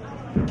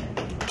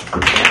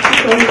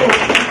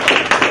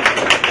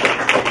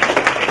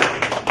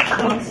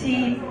 Donc,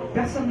 si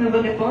personne ne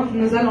veut répondre,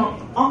 nous allons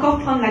encore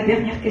prendre la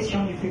dernière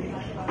question du public.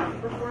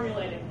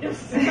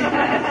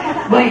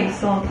 Oui, ils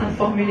sont en train de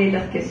formuler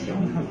leurs questions.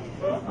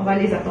 On va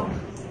les attendre.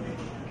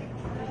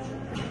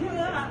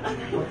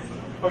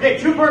 Okay,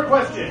 two-part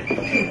question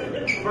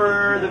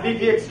for the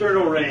VP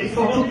external race. Ils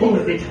sont tout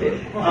posés.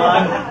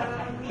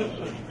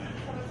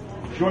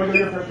 Do you want to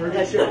go here first?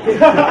 Yeah, sure.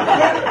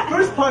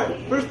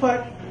 First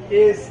part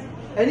is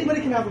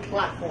anybody can have a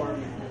platform.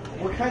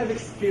 What kind of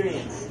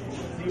experience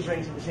do you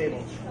bring to the table?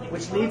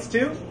 Which leads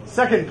to?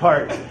 Second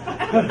part.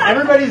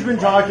 Everybody's been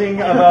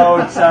talking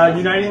about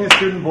uniting the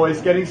student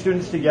voice, getting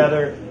students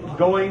together,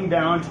 going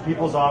down to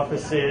people's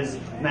offices,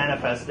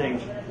 manifesting.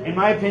 In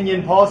my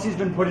opinion, policy's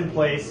been put in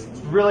place.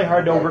 It's really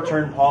hard to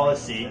overturn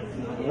policy.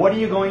 What are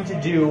you going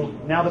to do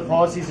now that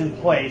policy's in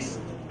place?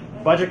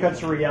 Budget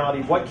cuts are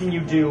reality. What can you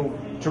do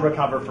to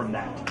recover from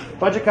that?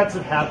 Budget cuts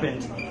have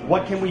happened.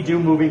 What can we do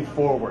moving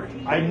forward?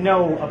 I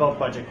know about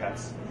budget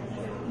cuts.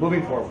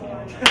 moving forward.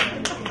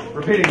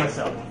 Repeating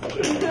myself.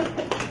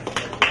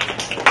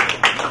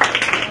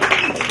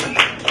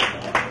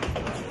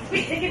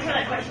 Sweet, thank you for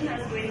that question. I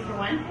was waiting for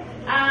one.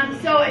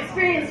 So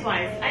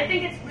experience-wise, I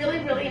think it's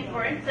really, really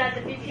important that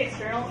the VP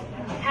External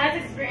has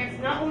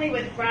experience not only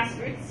with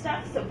grassroots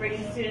stuff, so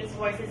bringing students'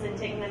 voices and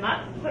taking them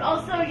up, but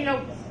also,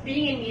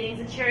 being in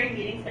meetings and chairing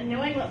meetings and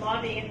knowing what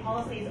lobbying and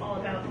policy is all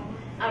about.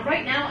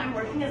 Right now, I'm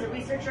working as a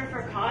researcher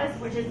for CAUSE,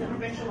 which is the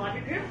provincial lobby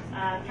group,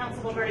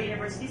 Council of Alberta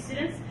University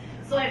students.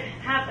 So I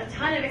have a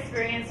ton of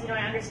experience.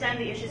 I understand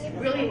the issues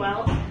really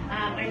well.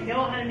 I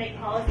know how to make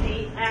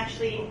policy. I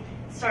actually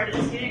started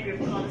a student group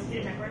called the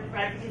Student Network for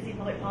Advocacy and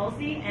Public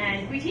Policy,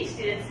 and we teach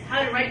students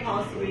how to write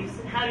policy briefs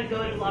and how to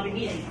go to lobby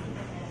meetings.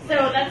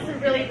 So that's a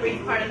really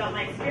brief part about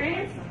my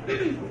experience.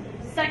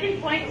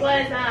 Second point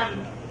was,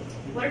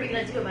 what are we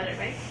going to do about it,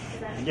 right?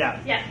 Yeah.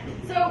 Yeah.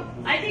 So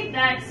I think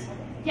that,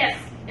 yes,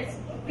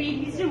 we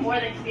need to do more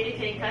than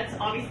communicating cuts.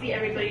 Obviously,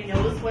 everybody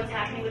knows what's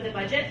happening with the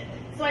budget.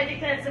 So I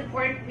think that it's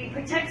important we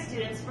protect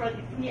students from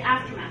the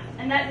aftermath.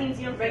 And that means,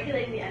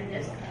 regulating the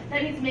MNIST.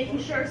 That means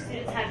making sure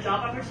students have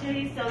job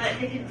opportunities so that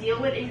they can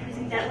deal with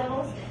increasing debt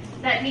levels.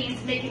 That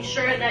means making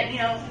sure that,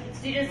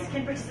 students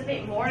can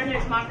participate more in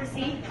their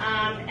democracy.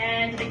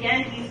 And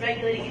again, means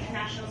regulating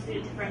international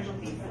student differential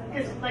fees.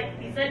 Because like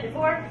we said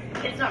before,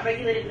 it's not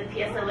regulated in the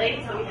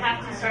PSLA, so we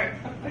have to start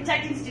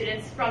protecting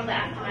students from the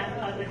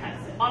aftermath of the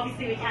cuts.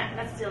 Obviously, we can't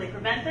necessarily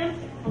prevent them,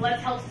 but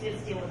let's help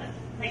students deal with them.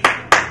 Thanks.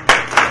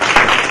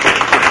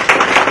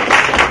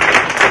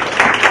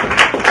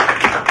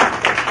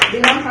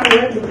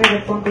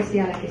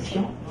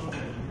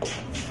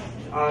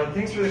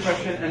 Thanks for the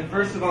question, and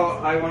first of all,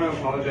 I want to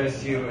apologize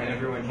to you and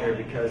everyone here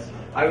because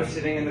I was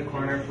sitting in the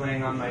corner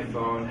playing on my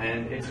phone,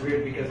 and it's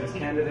weird because as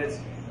candidates,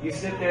 you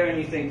sit there and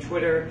you think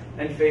Twitter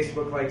and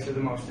Facebook likes are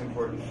the most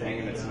important thing,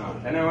 and it's not.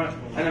 And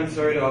I'm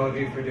sorry to all of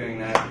you for doing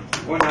that.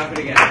 Won't happen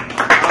again.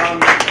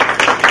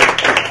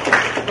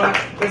 But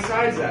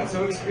besides that,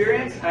 so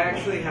experience, I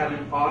actually had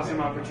an awesome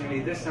opportunity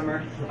this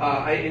summer.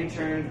 I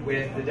interned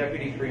with the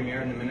Deputy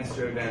Premier and the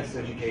Minister of Advanced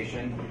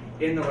Education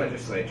in the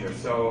legislature.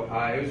 So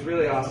it was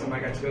really awesome. I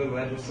got to go to the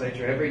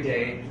legislature every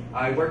day.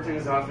 I worked in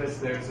his office.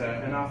 There's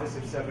an office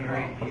of 7 or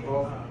 8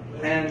 people.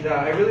 And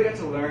I really got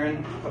to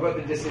learn about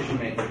the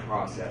decision-making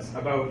process,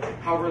 about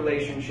how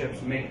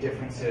relationships make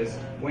differences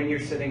when you're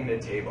sitting at a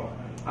table,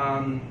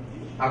 and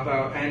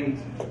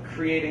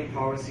creating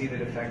policy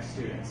that affects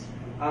students.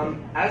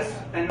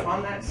 And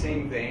on that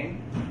same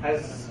vein,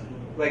 as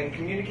like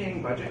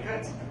communicating budget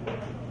cuts,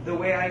 the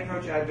way I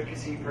approach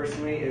advocacy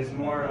personally is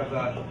more of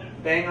a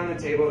bang on the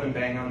table than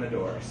bang on the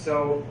door.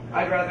 So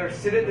I'd rather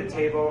sit at the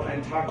table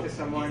and talk to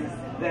someone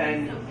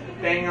than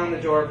bang on the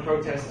door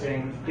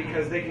protesting,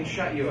 because they can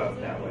shut you out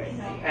that way.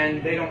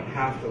 And they don't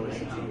have to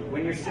listen to you.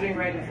 When you're sitting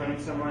right in front of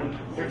someone,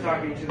 you're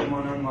talking to them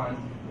one-on-one,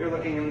 you're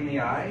looking them in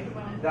the eye,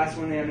 that's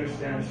when they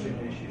understand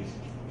student issues.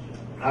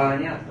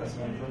 And yeah, that's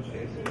my approach to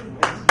it.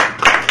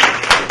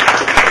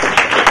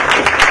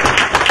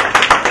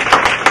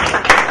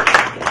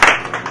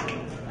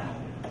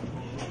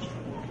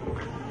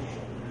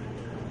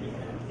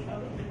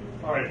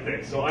 All right,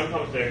 thanks. So I'm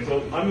Thomas Dang.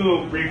 So I'm going to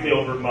go briefly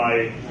over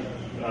my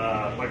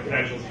my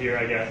credentials here,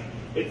 I guess.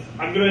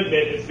 I'm going to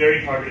admit it's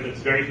very targeted,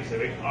 it's very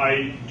specific.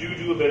 I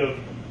do a bit of,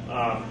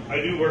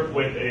 I do work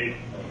with a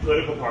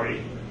political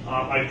party.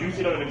 I do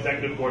sit on an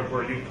executive board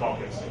for a youth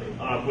caucus,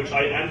 which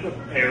I am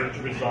prepared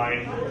to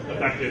resign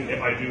effective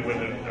if I do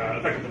win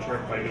effective the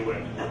term if I do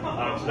win.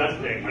 So that's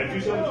the thing. I do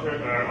sit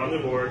on the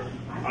board.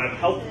 I've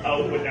helped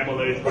out with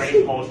MLAs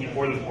writing policy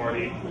for this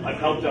party. I've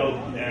helped out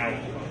and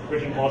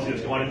written policy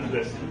that's gone into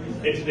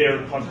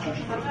their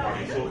constitution for this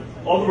party. So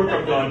all the work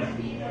I've done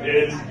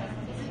is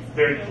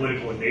very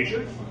political in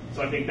nature.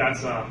 So I think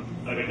that's an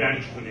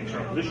advantage for the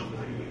internal position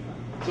specifically.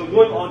 So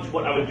going on to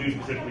what I would do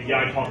specifically,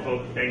 yeah, I talked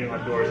about banging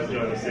on doors, as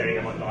Dylan was saying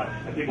and whatnot,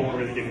 and people won't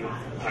really give me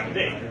the time of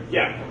day.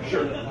 Yeah,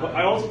 sure. But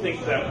I also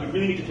think that we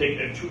really need to take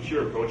a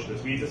 2-tier approach to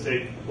this. We need to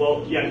say,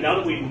 well, yeah, now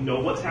that we know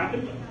what's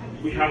happened,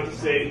 we have to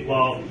say,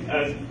 well,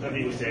 as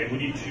Andy was saying, we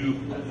need to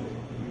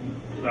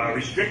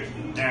restrict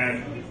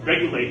and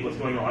regulate what's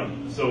going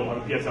on, so on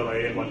the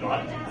PSLA and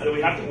whatnot, and then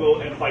we have to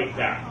go and fight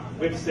back.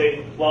 We have to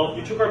say, well,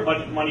 you took our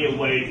budget money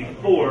away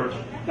before,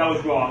 that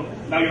was wrong,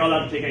 now you're not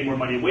allowed to take any more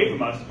money away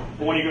from us,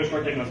 but when are you going to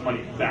start taking us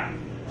money back?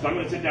 So I'm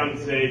going to sit down and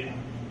say,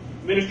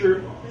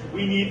 Minister,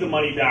 we need the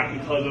money back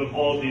because of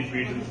all of these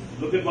reasons.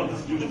 Look at what the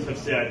students have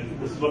said.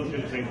 This is what the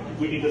students think.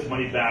 We need this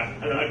money back.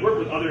 And then I've worked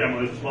with other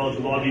MLAs as well as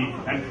the lobby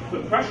and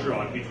put pressure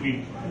on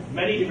between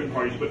many different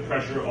parties, put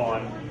pressure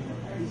on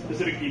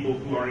specific people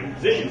who are in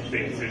positions to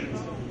make decisions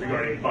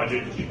regarding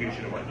budget,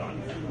 distribution, and whatnot.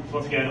 So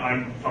once again,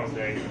 I'm Thomas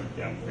Day.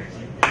 Yeah, thanks.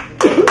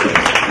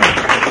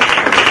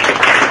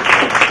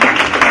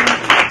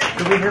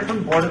 Could we hear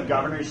from Board of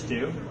Governors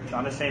too,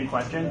 on the same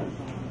question?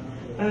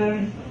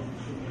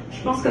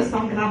 Je pense que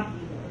Sandra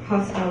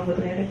Hassel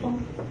voudrait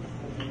répondre.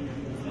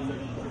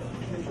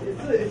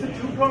 It's a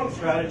two-pronged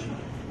strategy.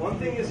 One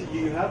thing is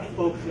you have to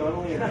focus not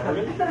only on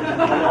government,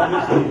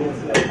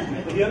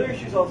 but the other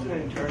issue is also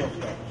an internal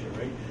strategy,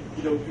 right?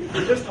 if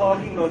we're just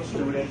talking about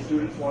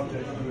students want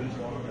this, students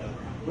want that.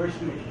 We're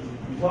students.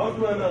 We talk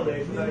to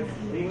MLA, so like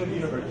England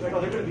University, like,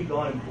 oh, they're going to be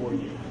gone in 4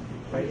 years.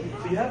 Right?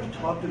 So you have to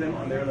talk to them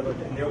on their level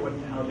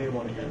and how they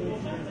want to get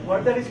it. Part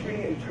of that is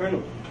creating it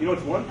internally.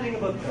 It's one thing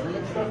about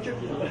government structure,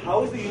 but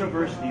how is the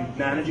university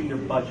managing their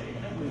budget?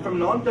 From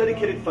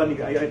non-dedicated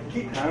funding, I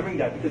keep hammering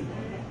that because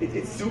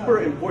it's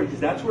super important,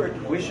 because that's where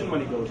tuition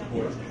money goes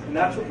towards, and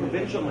that's where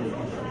provincial money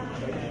goes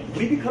towards. Right?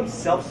 We become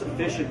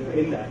self-sufficient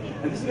in that,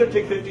 and this is going to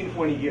take 15,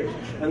 20 years.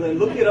 And then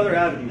look at other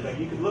avenues. Like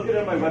you can look at it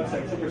on my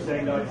website,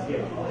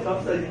 supersang.ca.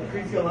 Subsidies,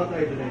 increasing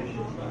alumni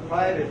donations,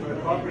 private,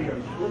 property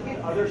owners. Look at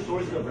other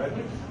sources of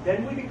revenue.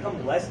 Then we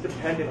become less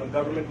dependent on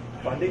government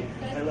funding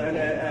and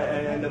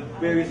the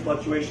various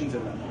fluctuations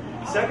in that.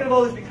 Second of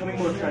all is becoming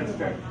more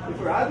transparent. If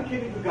we're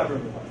advocating for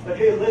government, that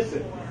hey,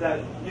 listen, that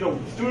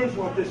students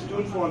want this,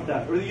 students want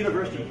that, or the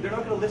university, they're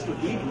not going to listen.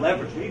 We need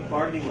leverage, we need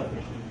bargaining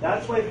leverage.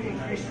 That's why we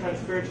increase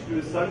transparency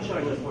through the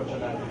Sunshine List, which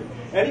I'm advocating.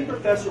 Any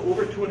professor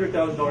over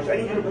 $200,000,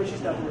 any university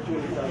staff over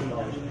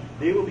 $200,000,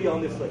 they will be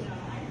on this list.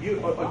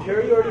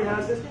 Ontario already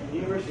has this, the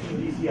University of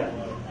BC has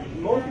it.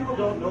 Most people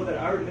don't know that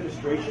our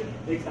administration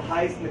makes the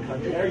highest in the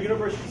country, and our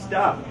university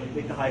staff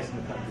make the highest in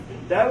the country.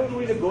 That when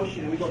we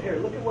negotiate and we go, here,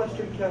 look at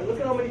Western Canada, look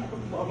at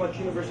how much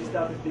university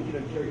staff is making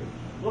in Ontario.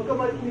 Look how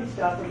much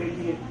staff are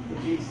making it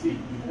in BC.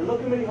 And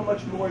look how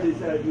much more it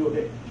is at U of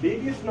A.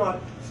 Maybe it's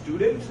not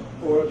students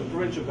or the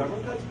provincial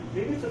government cuts,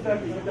 maybe it's the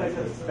fact that you guys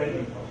have a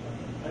spending problem.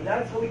 And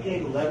that's how we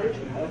gain leverage,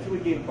 and that's how we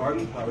gain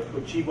bargaining power to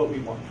achieve what we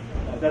want.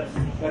 That's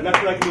what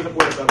I can do with the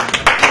Board of Governors.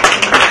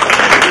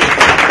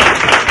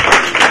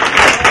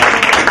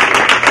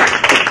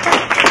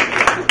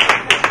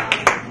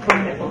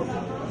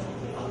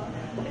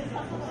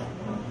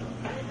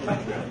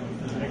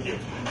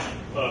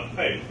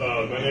 Hi,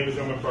 my name is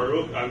Omar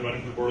Farouk. I'm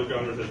running for the Board of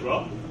Governors as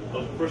well.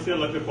 Firstly, I'd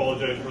like to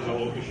apologize for the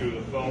whole issue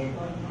with the phone.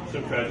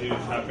 Some tragedies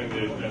happened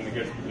and the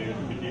guests need to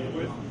be dealing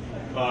with.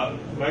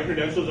 My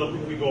credentials, I'll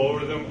quickly go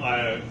over them.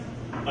 I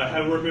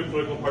have worked with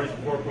political parties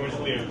before,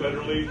 provincially and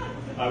federally.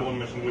 I won't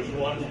mention which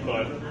ones,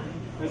 but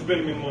it's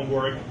been minimal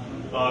work.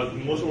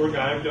 Most of the work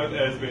I've done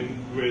has been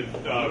with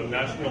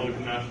national and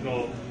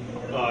international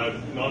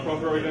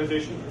nonprofit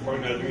organizations,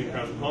 organizing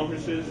international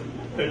conferences,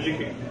 to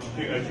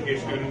educate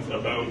students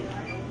about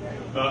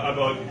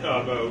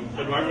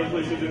environmental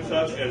issues and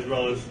such, as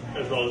well as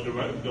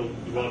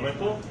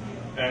developmental,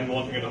 and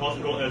wanting at the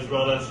hospital, as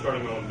well as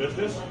starting my own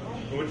business,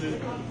 which is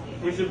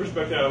the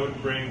perspective I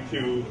would bring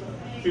to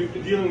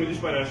dealing with these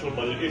financial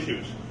budget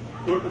issues.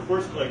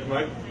 First, like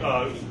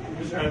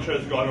Mr. Hancher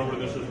has gone over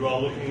this as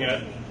well, looking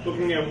at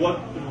what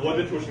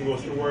the tuition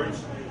goes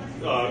towards,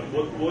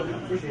 what the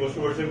tuition goes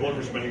towards, and what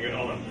we're spending it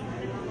on.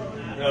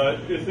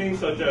 Things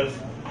such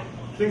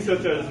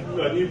as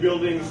new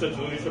buildings, such as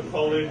Alicia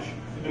College,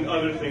 and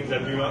other things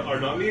that are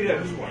not needed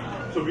at this point.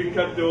 So we can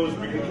cut those.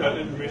 We can cut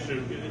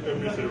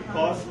administrative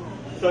costs,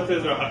 such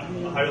as our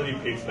highly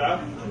paid staff.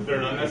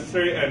 They're not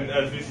necessary, and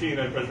as we've seen,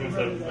 and presidents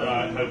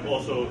have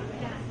also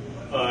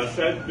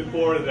said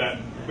before, that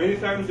many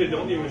times they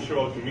don't even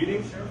show up to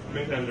meetings.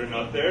 Many times they're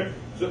not there.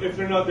 So if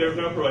they're not there, if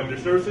they're not providing their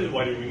services,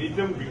 why do we need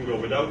them? We can go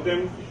without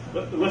them.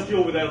 Let's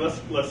deal with that.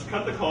 Let's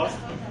cut the cost,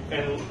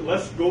 and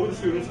let's go with the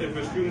students. If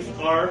the students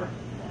are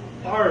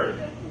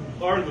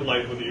the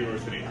life of the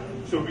university,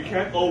 so we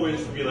can't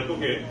always be like,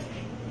 okay,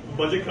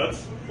 budget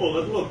cuts. Oh,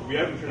 look, we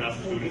have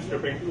international students. They're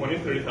paying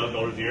 $20,000,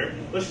 $30,000 a year.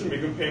 Let's just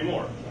make them pay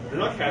more. They're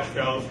not cash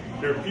cows.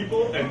 They're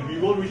people, and we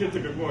will reach a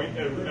tipping point.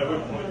 At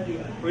one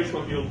point, each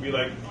one will be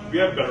like, we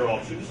have better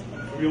options.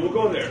 We will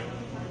go there.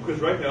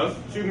 Because right now,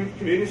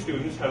 Canadian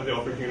students have the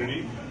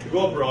opportunity to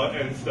go abroad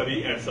and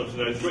study at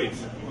subsidized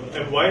rates.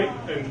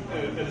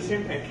 And at the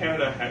same time,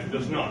 Canada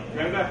does not.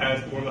 Canada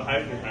has one of the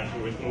highest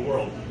international rates in the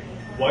world.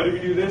 Why do we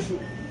do this?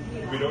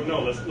 We don't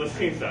know. Let's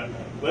change that.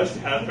 Let's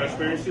have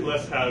transparency.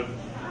 Let's have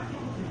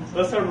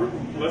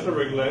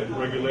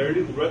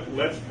regularity.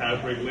 Let's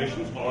have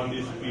regulations on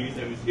these fees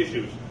and these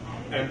issues.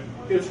 And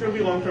it's going to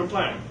be a long-term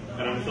plan.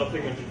 And I'm not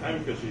taking much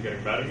time because you're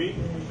getting mad at me.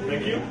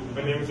 Thank you.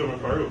 My name is Omar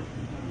Farouk.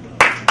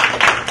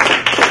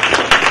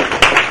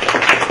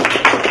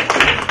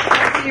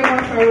 Merci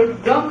Omar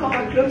Farouk. Donc, on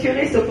va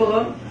clôturer ce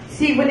forum.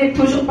 Si vous n'êtes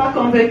toujours pas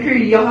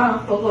convaincu, il y aura un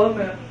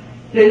forum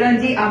le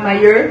lundi à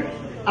Mayer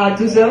à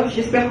 12h.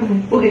 J'espère que vous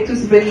pourrez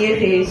tous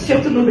venir et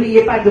surtout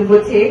n'oubliez pas de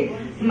voter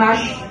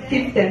March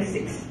 5th and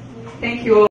 6th. Thank you all.